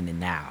being in the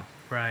now.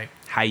 Right.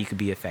 How you could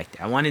be effective.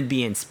 I wanted to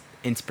be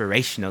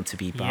inspirational to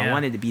people. I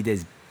wanted to be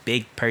this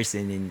big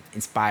person and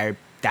inspire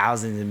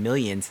thousands and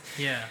millions.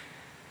 Yeah.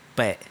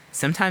 But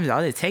sometimes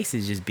all it takes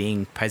is just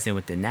being present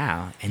with the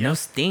now. And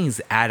those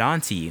things add on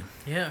to you.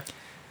 Yeah.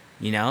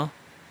 You know?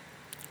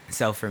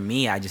 So for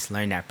me, I just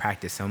learned that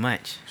practice so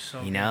much.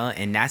 You know?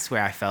 And that's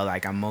where I felt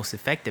like I'm most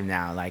effective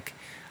now. Like,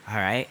 all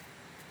right,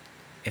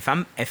 if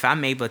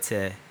I'm able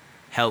to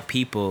help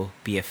people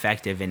be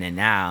effective in the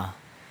now,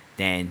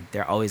 then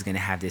they're always going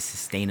to have this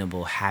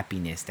sustainable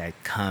happiness that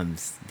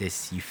comes,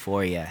 this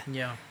euphoria,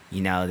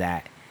 you know,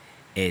 that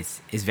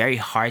is very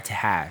hard to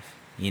have,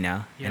 you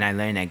know? And I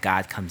learned that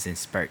God comes in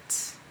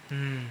spurts,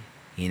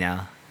 you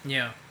know?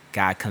 Yeah.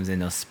 God comes in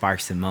those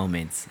sparks of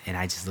moments, and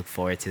I just look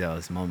forward to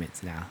those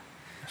moments now.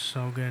 That's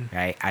so good.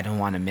 Right? I don't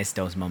want to miss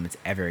those moments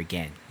ever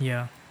again.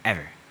 Yeah.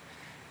 Ever.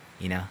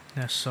 You know?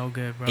 That's so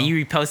good, bro. And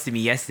you reposted me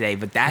yesterday,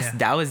 but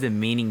that was the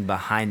meaning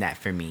behind that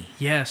for me.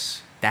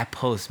 Yes. That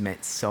post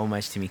meant so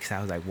much to me because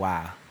I was like,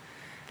 wow.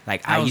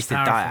 Like, I used to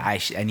thought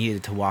I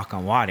needed to walk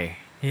on water.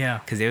 Yeah.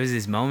 Because there was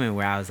this moment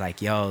where I was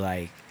like, yo,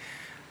 like,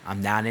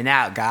 I'm down and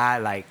out,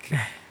 God. Like,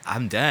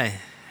 I'm done.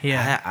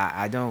 Yeah.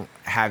 I don't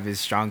have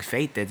as strong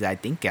faith as I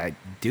think I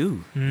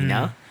do, you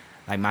know?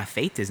 Like, my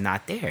faith is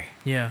not there.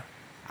 Yeah.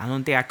 I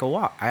don't think I could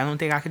walk. I don't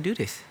think I could do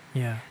this.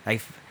 Yeah.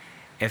 Like,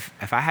 if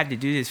I had to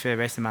do this for the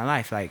rest of my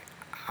life, like,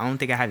 I don't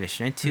think I have the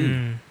strength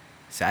to.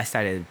 So I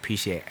started to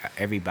appreciate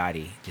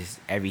everybody, just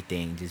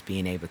everything, just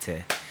being able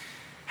to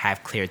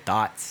have clear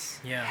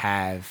thoughts,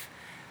 have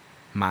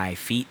my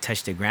feet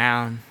touch the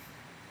ground.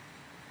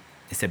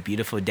 It's a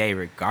beautiful day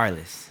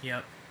regardless.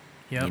 Yep.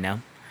 You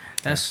know?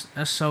 That's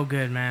so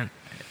good, man.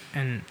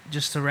 And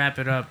just to wrap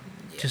it up,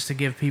 just to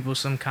give people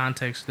some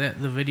context, that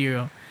the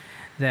video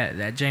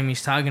that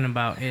Jamie's talking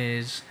about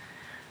is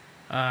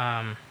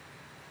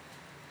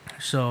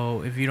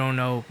so if you don't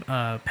know,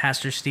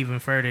 Pastor Stephen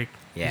Furtick,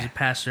 he's a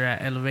pastor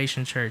at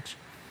Elevation Church,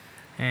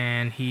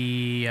 and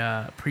he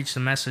preached a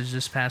message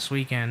this past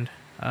weekend.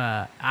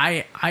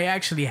 I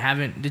actually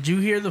haven't. Did you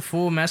hear the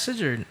full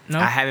message or no?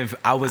 I haven't.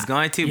 I was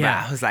going to, but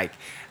I was like,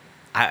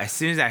 as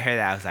soon as I heard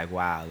that, I was like,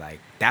 wow, like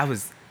that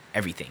was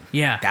everything.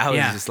 Yeah. That was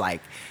just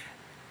like,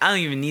 I don't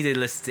even need to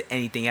listen to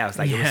anything else.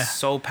 Like, it was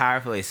so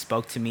powerful. It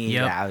spoke to me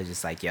that I was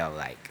just like, yo,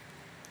 like,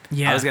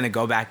 I was going to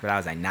go back, but I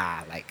was like, nah,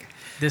 like,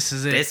 this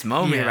is it. This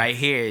moment right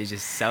here is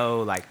just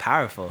so, like,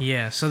 powerful.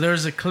 Yeah. So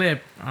there's a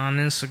clip on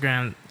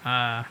Instagram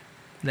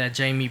that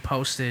Jamie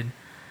posted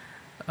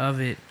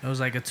of it. It was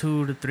like a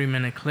 2 to 3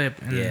 minute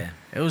clip. And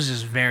it was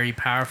just very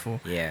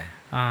powerful. Yeah.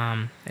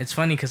 It's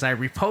funny because I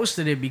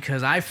reposted it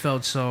because I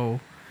felt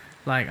so,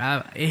 like,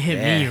 it hit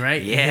me,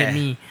 right? Yeah. It hit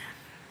me.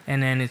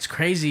 And then it's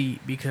crazy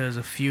because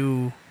a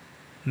few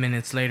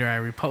minutes later I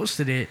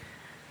reposted it.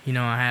 You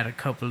know, I had a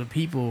couple of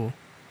people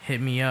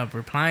hit me up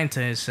replying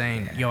to it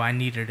saying, yo, I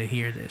needed to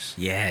hear this.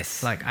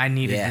 Yes. Like, I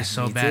needed this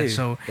so bad. Too.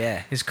 So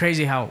it's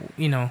crazy how,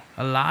 you know,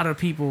 a lot of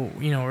people,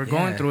 you know, were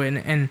going through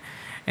it.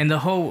 And the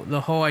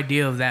whole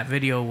idea of that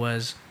video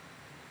was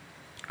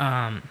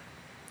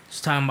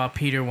it's talking about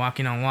Peter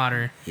walking on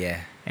water. Yeah.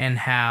 And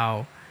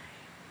how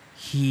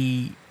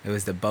it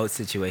was the boat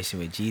situation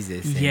with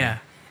Jesus. Yeah.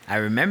 I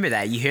remember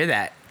that. You hear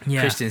that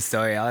Christian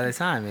story all the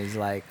time. It's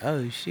like,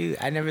 oh, shoot,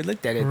 I never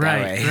looked at it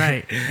that way.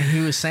 Right. And he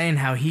was saying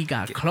how he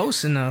got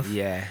close enough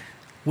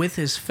with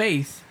his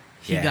faith.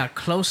 He got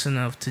close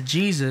enough to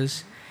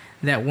Jesus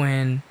that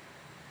when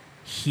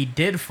he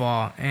did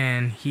fall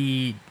and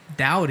he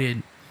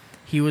doubted,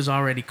 he was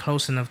already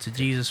close enough to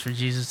Jesus for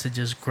Jesus to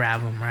just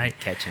grab him, right?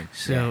 Catch him.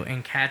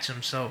 And catch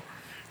him. So,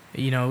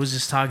 you know, it was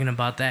just talking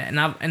about that.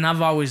 And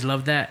I've always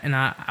loved that. And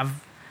I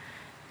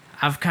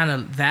kind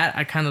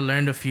of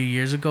learned a few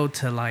years ago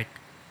to like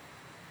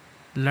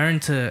learn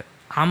to,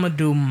 I'm going to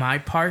do my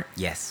part.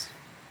 Yes.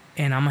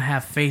 And I'm going to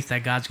have faith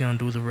that God's going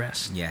to do the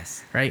rest.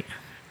 Yes. Right.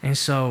 And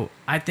so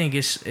I think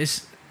it's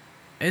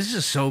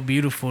just so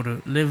beautiful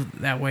to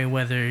live that way,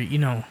 whether, you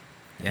know,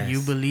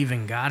 you believe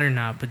in God or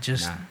not, but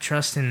just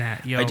trusting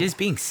that, or just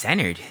being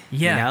centered.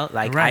 Yeah. You know,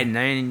 like I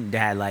learned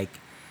that, like,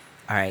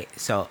 all right.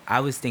 So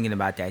I was thinking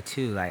about that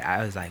too. Like,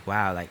 I was like,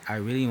 wow, like I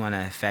really want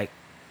to affect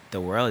the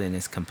world in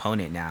this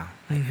component now.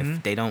 Like,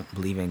 if they don't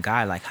believe in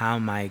God, like how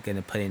am I going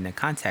to put it in the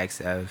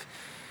context of,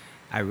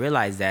 I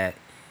realize that,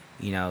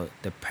 you know,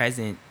 the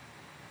present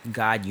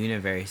God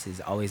universe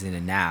is always in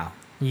the now.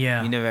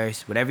 Yeah.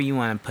 Universe, whatever you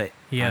want to put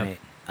on it,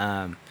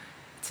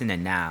 it's in the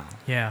now.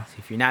 Yeah. So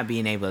if you're not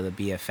being able to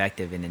be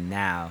effective in the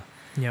now,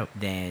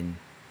 then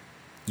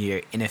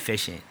you're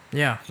inefficient.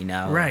 Yeah. You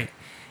know? Right.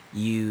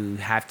 You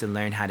have to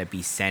learn how to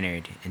be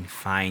centered and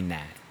find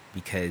that,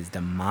 because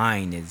the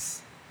mind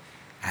is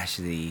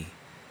actually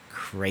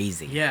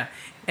crazy. Yeah.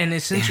 And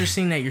it's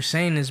interesting that you're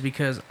saying this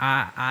because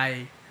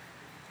I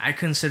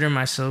consider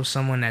myself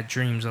someone that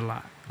dreams a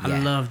lot. I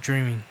love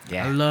dreaming.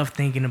 I love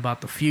thinking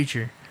about the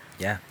future.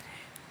 Yeah.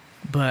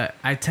 But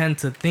I tend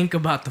to think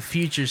about the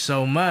future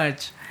so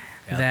much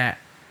that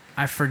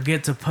I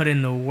forget to put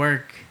in the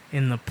work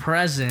in the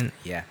present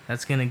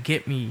that's going to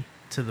get me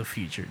to the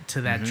future,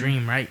 to that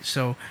dream, right?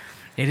 So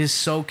it is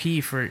so key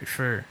for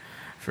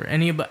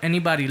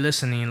anybody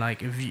listening.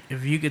 Like,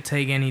 if you could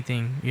take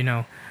anything, you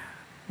know,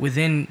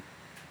 within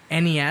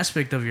any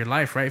aspect of your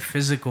life, right?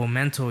 Physical,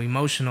 mental,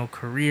 emotional,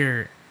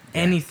 career,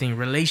 anything,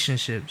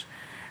 relationships,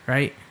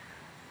 right?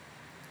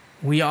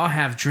 We all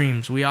have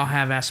dreams. We all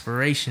have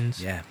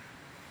aspirations. Yeah.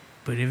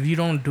 But if you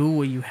don't do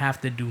what you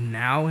have to do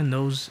now in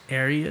those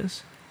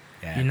areas,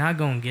 you're not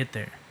going to get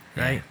there,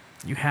 right? Yeah.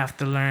 You have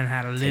to learn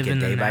how to live in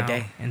the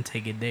now and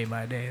take it day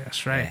by day.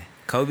 That's right. Yeah.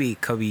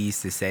 Kobe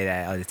used to say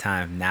that all the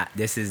time.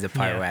 This is the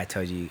part where I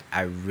told you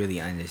I really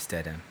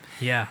understood him.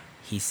 Yeah.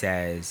 He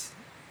says,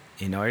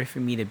 in order for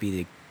me to be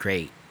the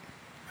great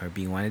or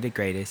be one of the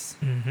greatest,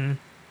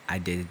 I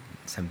did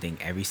something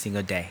every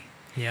single day.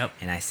 Yep.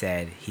 And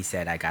he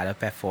said, I got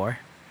up at 4.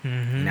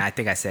 And I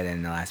think I said it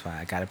in the last one.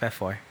 I got up at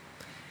 4.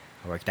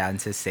 I worked out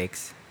until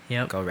 6.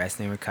 Yep. Go rest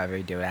and recover.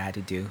 Do what I had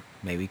to do.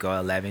 Maybe go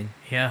 11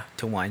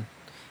 to 1.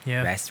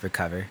 Yeah. Rest,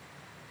 recover.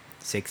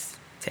 6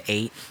 to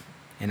 8.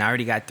 And I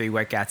already got 3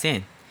 workouts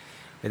in.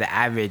 With an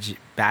average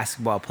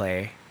basketball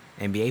player,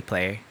 NBA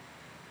player,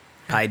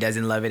 probably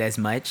doesn't love it as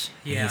much.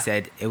 Yeah. And he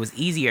said it was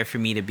easier for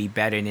me to be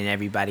better than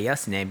everybody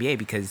else in the NBA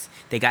because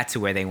they got to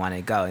where they wanted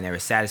to go and they were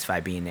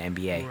satisfied being in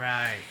the NBA.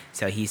 Right.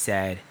 So he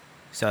said,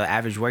 so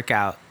average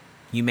workout,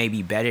 you may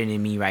be better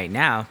than me right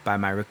now by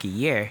my rookie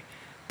year,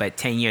 but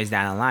 10 years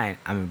down the line,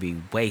 I'm going to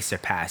be way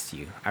surpassed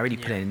you. I already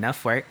put in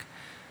enough work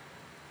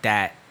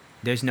that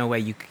there's no way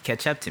you could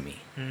catch up to me.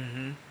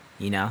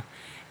 You know?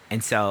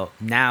 And so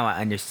now I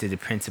understood the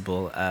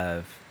principle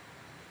of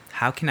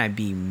how can I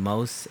be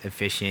most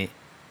efficient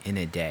in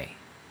a day?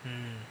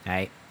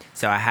 Right?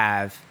 So I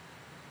have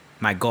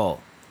my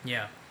goal.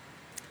 Yeah.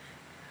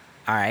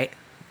 All right.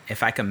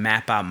 If I can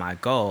map out my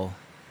goal,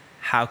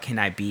 how can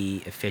I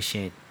be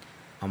efficient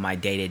on my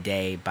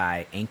day-to-day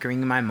by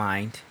anchoring my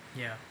mind?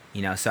 Yeah.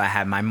 You know, so I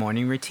have my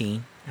morning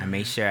routine. I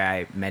make sure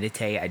I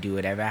meditate. I do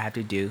whatever I have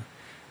to do.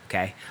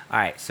 Okay. All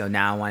right. So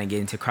now I want to get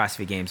into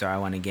CrossFit games or I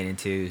want to get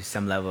into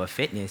some level of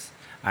fitness.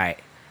 All right.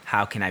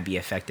 How can I be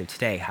effective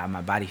today? How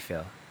my body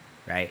feel?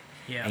 Right.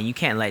 Yeah. And you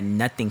can't let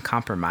nothing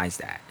compromise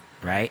that.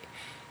 Right.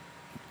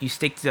 You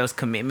stick to those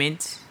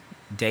commitments.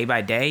 day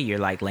by day, you're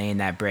like laying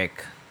that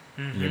brick.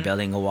 Mm-hmm. You're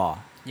building a wall.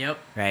 Yep.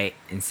 Right?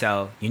 And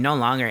so you're no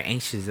longer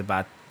anxious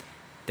about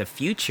the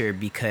future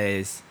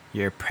because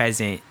you're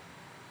present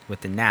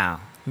with the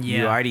now. Yeah.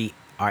 You already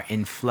are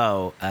in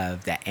flow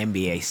of that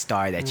NBA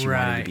star that you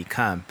wanted to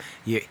become.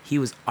 He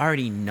was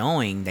already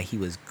knowing that he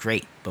was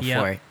great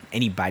before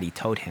anybody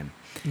told him.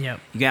 Yep.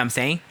 You get what I'm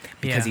saying?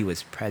 Because he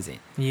was present.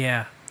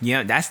 Yeah. You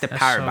know, that's the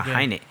power so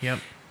behind it. Yep.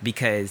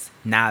 Because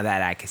now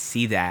that I can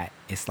see that,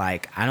 it's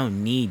like, I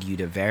don't need you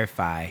to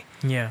verify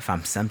if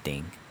I'm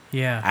something.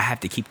 Yeah. I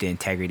have to keep the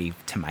integrity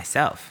to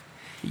myself.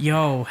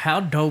 Yo, how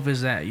dope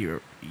is that?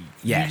 You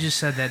just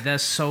said that.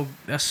 That's so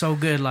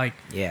good. Like,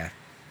 yeah.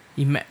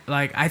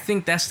 Like, I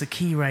think that's the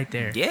key right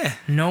there. Yeah.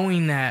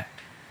 Knowing that,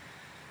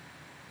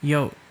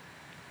 yo,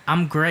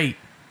 I'm great.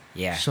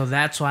 Yeah. So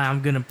that's why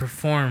I'm going to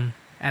perform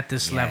at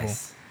this level.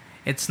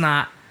 It's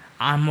not,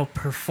 I'm going to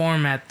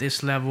perform at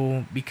this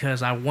level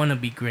because I want to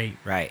be great.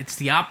 Right. It's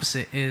the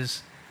opposite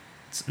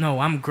no,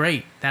 I'm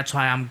great. That's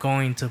why I'm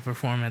going to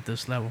perform at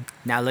this level.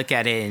 Now look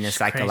at it in the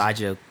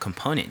psychological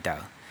component,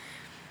 though.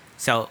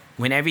 So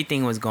when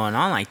everything was going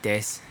on like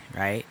this,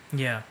 right?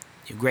 Yeah.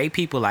 Great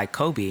people like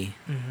Kobe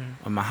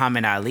or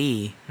Muhammad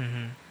Ali,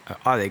 or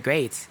all the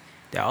greats,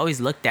 they're always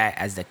looked at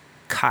as the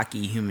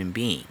cocky human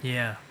being.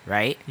 Yeah.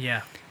 Right?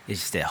 Yeah.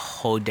 It's just a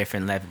whole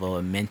different level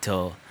of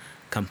mental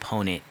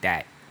component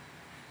that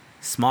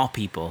small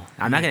people,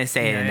 I'm not going to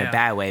say it in a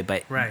bad way,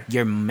 but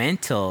your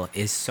mental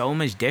is so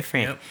much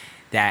different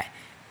that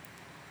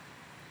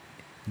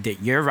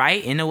you're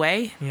right in a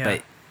way,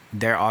 but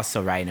they're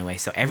also right in a way.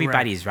 So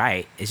everybody's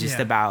right. It's just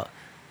about,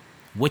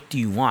 what do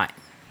you want?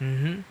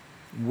 Mm-hmm.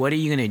 What are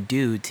you going to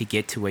do to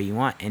get to where you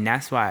want? And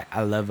that's what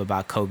I love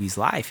about Kobe's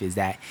life, is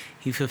that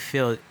he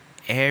fulfilled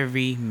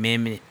every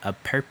minute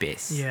of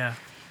purpose. Yeah.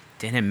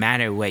 Didn't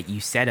matter what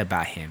you said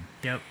about him.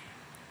 Yep.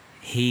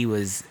 He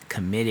was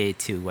committed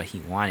to what he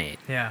wanted.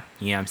 Yeah.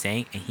 You know what I'm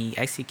saying? And he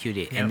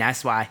executed. Yep. And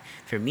that's why,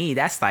 for me,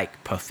 that's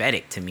like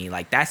prophetic to me.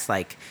 Like, that's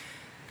like,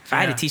 if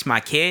I had to teach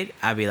my kid,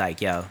 I'd be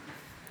like, yo,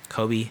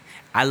 Kobe,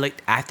 I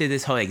looked, after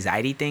this whole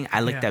anxiety thing,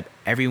 I looked up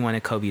every one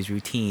of Kobe's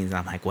routines. And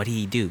I'm like, what did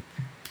he do?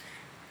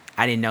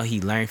 I didn't know he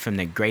learned from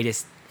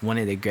one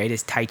of the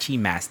greatest Tai Chi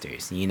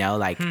masters, you know,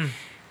 like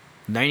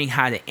learning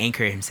how to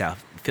anchor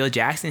himself. Phil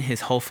Jackson,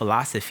 his whole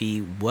philosophy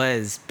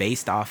was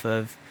based off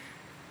of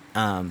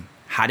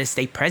how to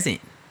stay present.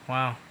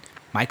 Wow.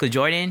 Michael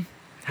Jordan,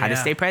 how to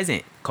stay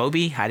present.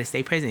 Kobe, how to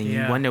stay present.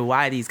 You wonder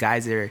why these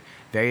guys are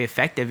very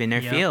effective in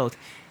their field.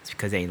 It's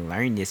because they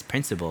learned this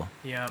principle,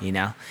 you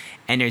know?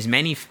 And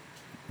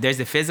there's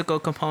a physical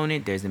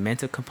component, there's a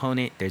mental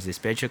component, there's a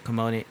spiritual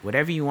component,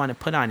 whatever you want to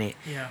put on it.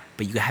 Yeah.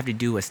 But you have to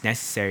do what's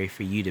necessary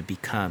for you to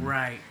become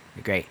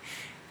great.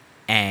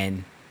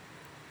 And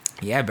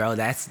yeah, bro,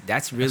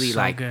 that's really so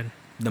like good.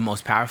 The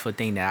most powerful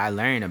thing that I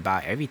learned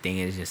about everything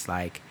is just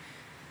like,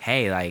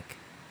 hey, like,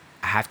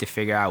 I have to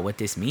figure out what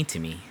this means to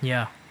me.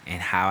 Yeah. And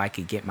how I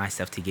could get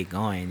myself to get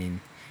going.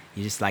 And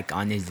you're just like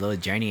on this little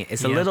journey.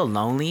 It's a little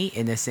lonely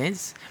in a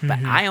sense,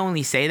 but I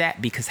only say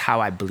that because how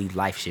I believe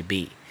life should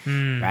be.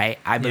 Right?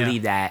 I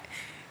believe that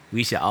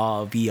we should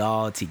all be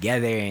all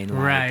together, and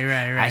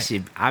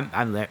like,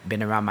 I've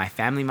been around my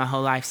family my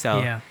whole life,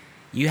 so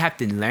you have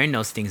to learn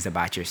those things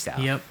about yourself.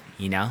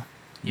 You know,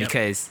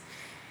 because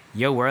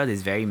your world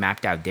is very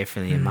mapped out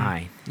differently than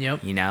mine.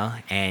 You know,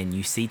 and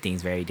you see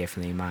things very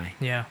differently in mine.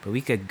 But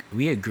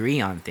we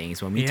agree on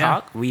things when we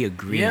talk. We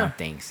agree on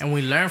things, and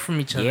we learn from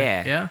each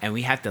other. And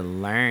we have to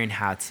learn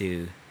how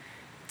to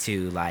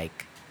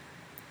like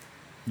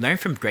learn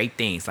from great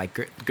things, like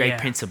great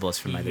principles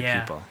from other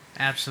people.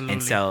 Absolutely.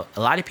 And so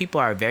a lot of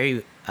people are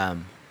very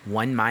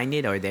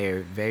one-minded, or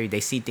they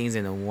see things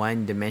in a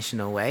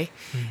one-dimensional way,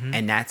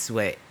 and that's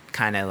what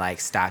kind of like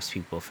stops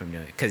people from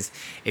doing it. Because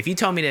if you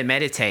told me to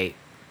meditate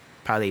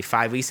probably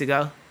 5 weeks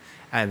ago,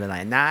 I'd be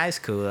like, nah, it's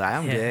cool,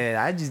 I'm good,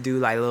 I just do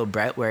like a little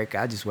breath work,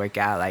 I'll just work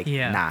out, like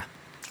nah,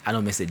 I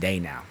don't miss a day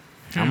now.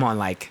 I'm on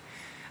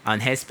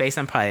Headspace,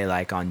 I'm probably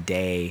like on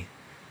day,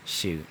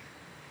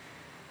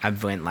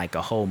 I've went like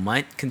a whole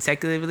month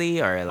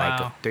consecutively, or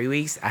like 3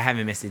 weeks. I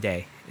haven't missed a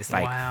day. It's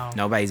like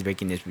nobody's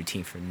breaking this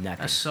routine for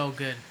nothing. That's so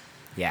good.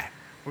 Yeah.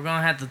 We're going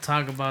to have to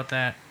talk about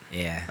that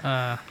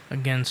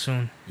again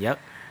soon. Yep.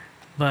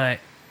 But,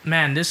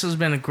 man, this has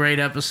been a great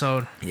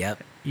episode.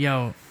 Yep.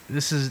 Yo,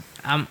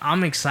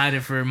 I'm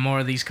excited for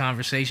more of these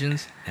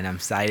conversations. And I'm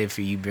excited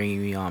for you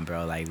bringing me on,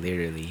 bro. Like,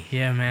 literally.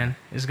 Yeah, man.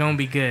 It's going to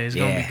be good. It's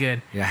going to be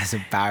good. You got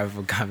some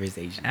powerful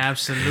conversations.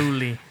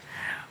 Absolutely.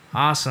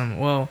 Awesome.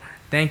 Well,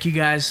 thank you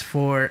guys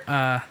for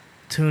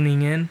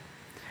tuning in.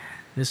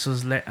 This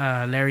was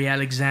Larry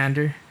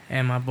Alexander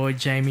and my boy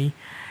Jamie.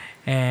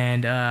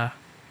 And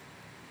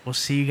we'll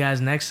see you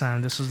guys next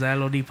time. This was the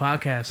LOD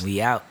Podcast.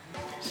 We out.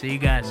 See you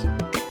guys.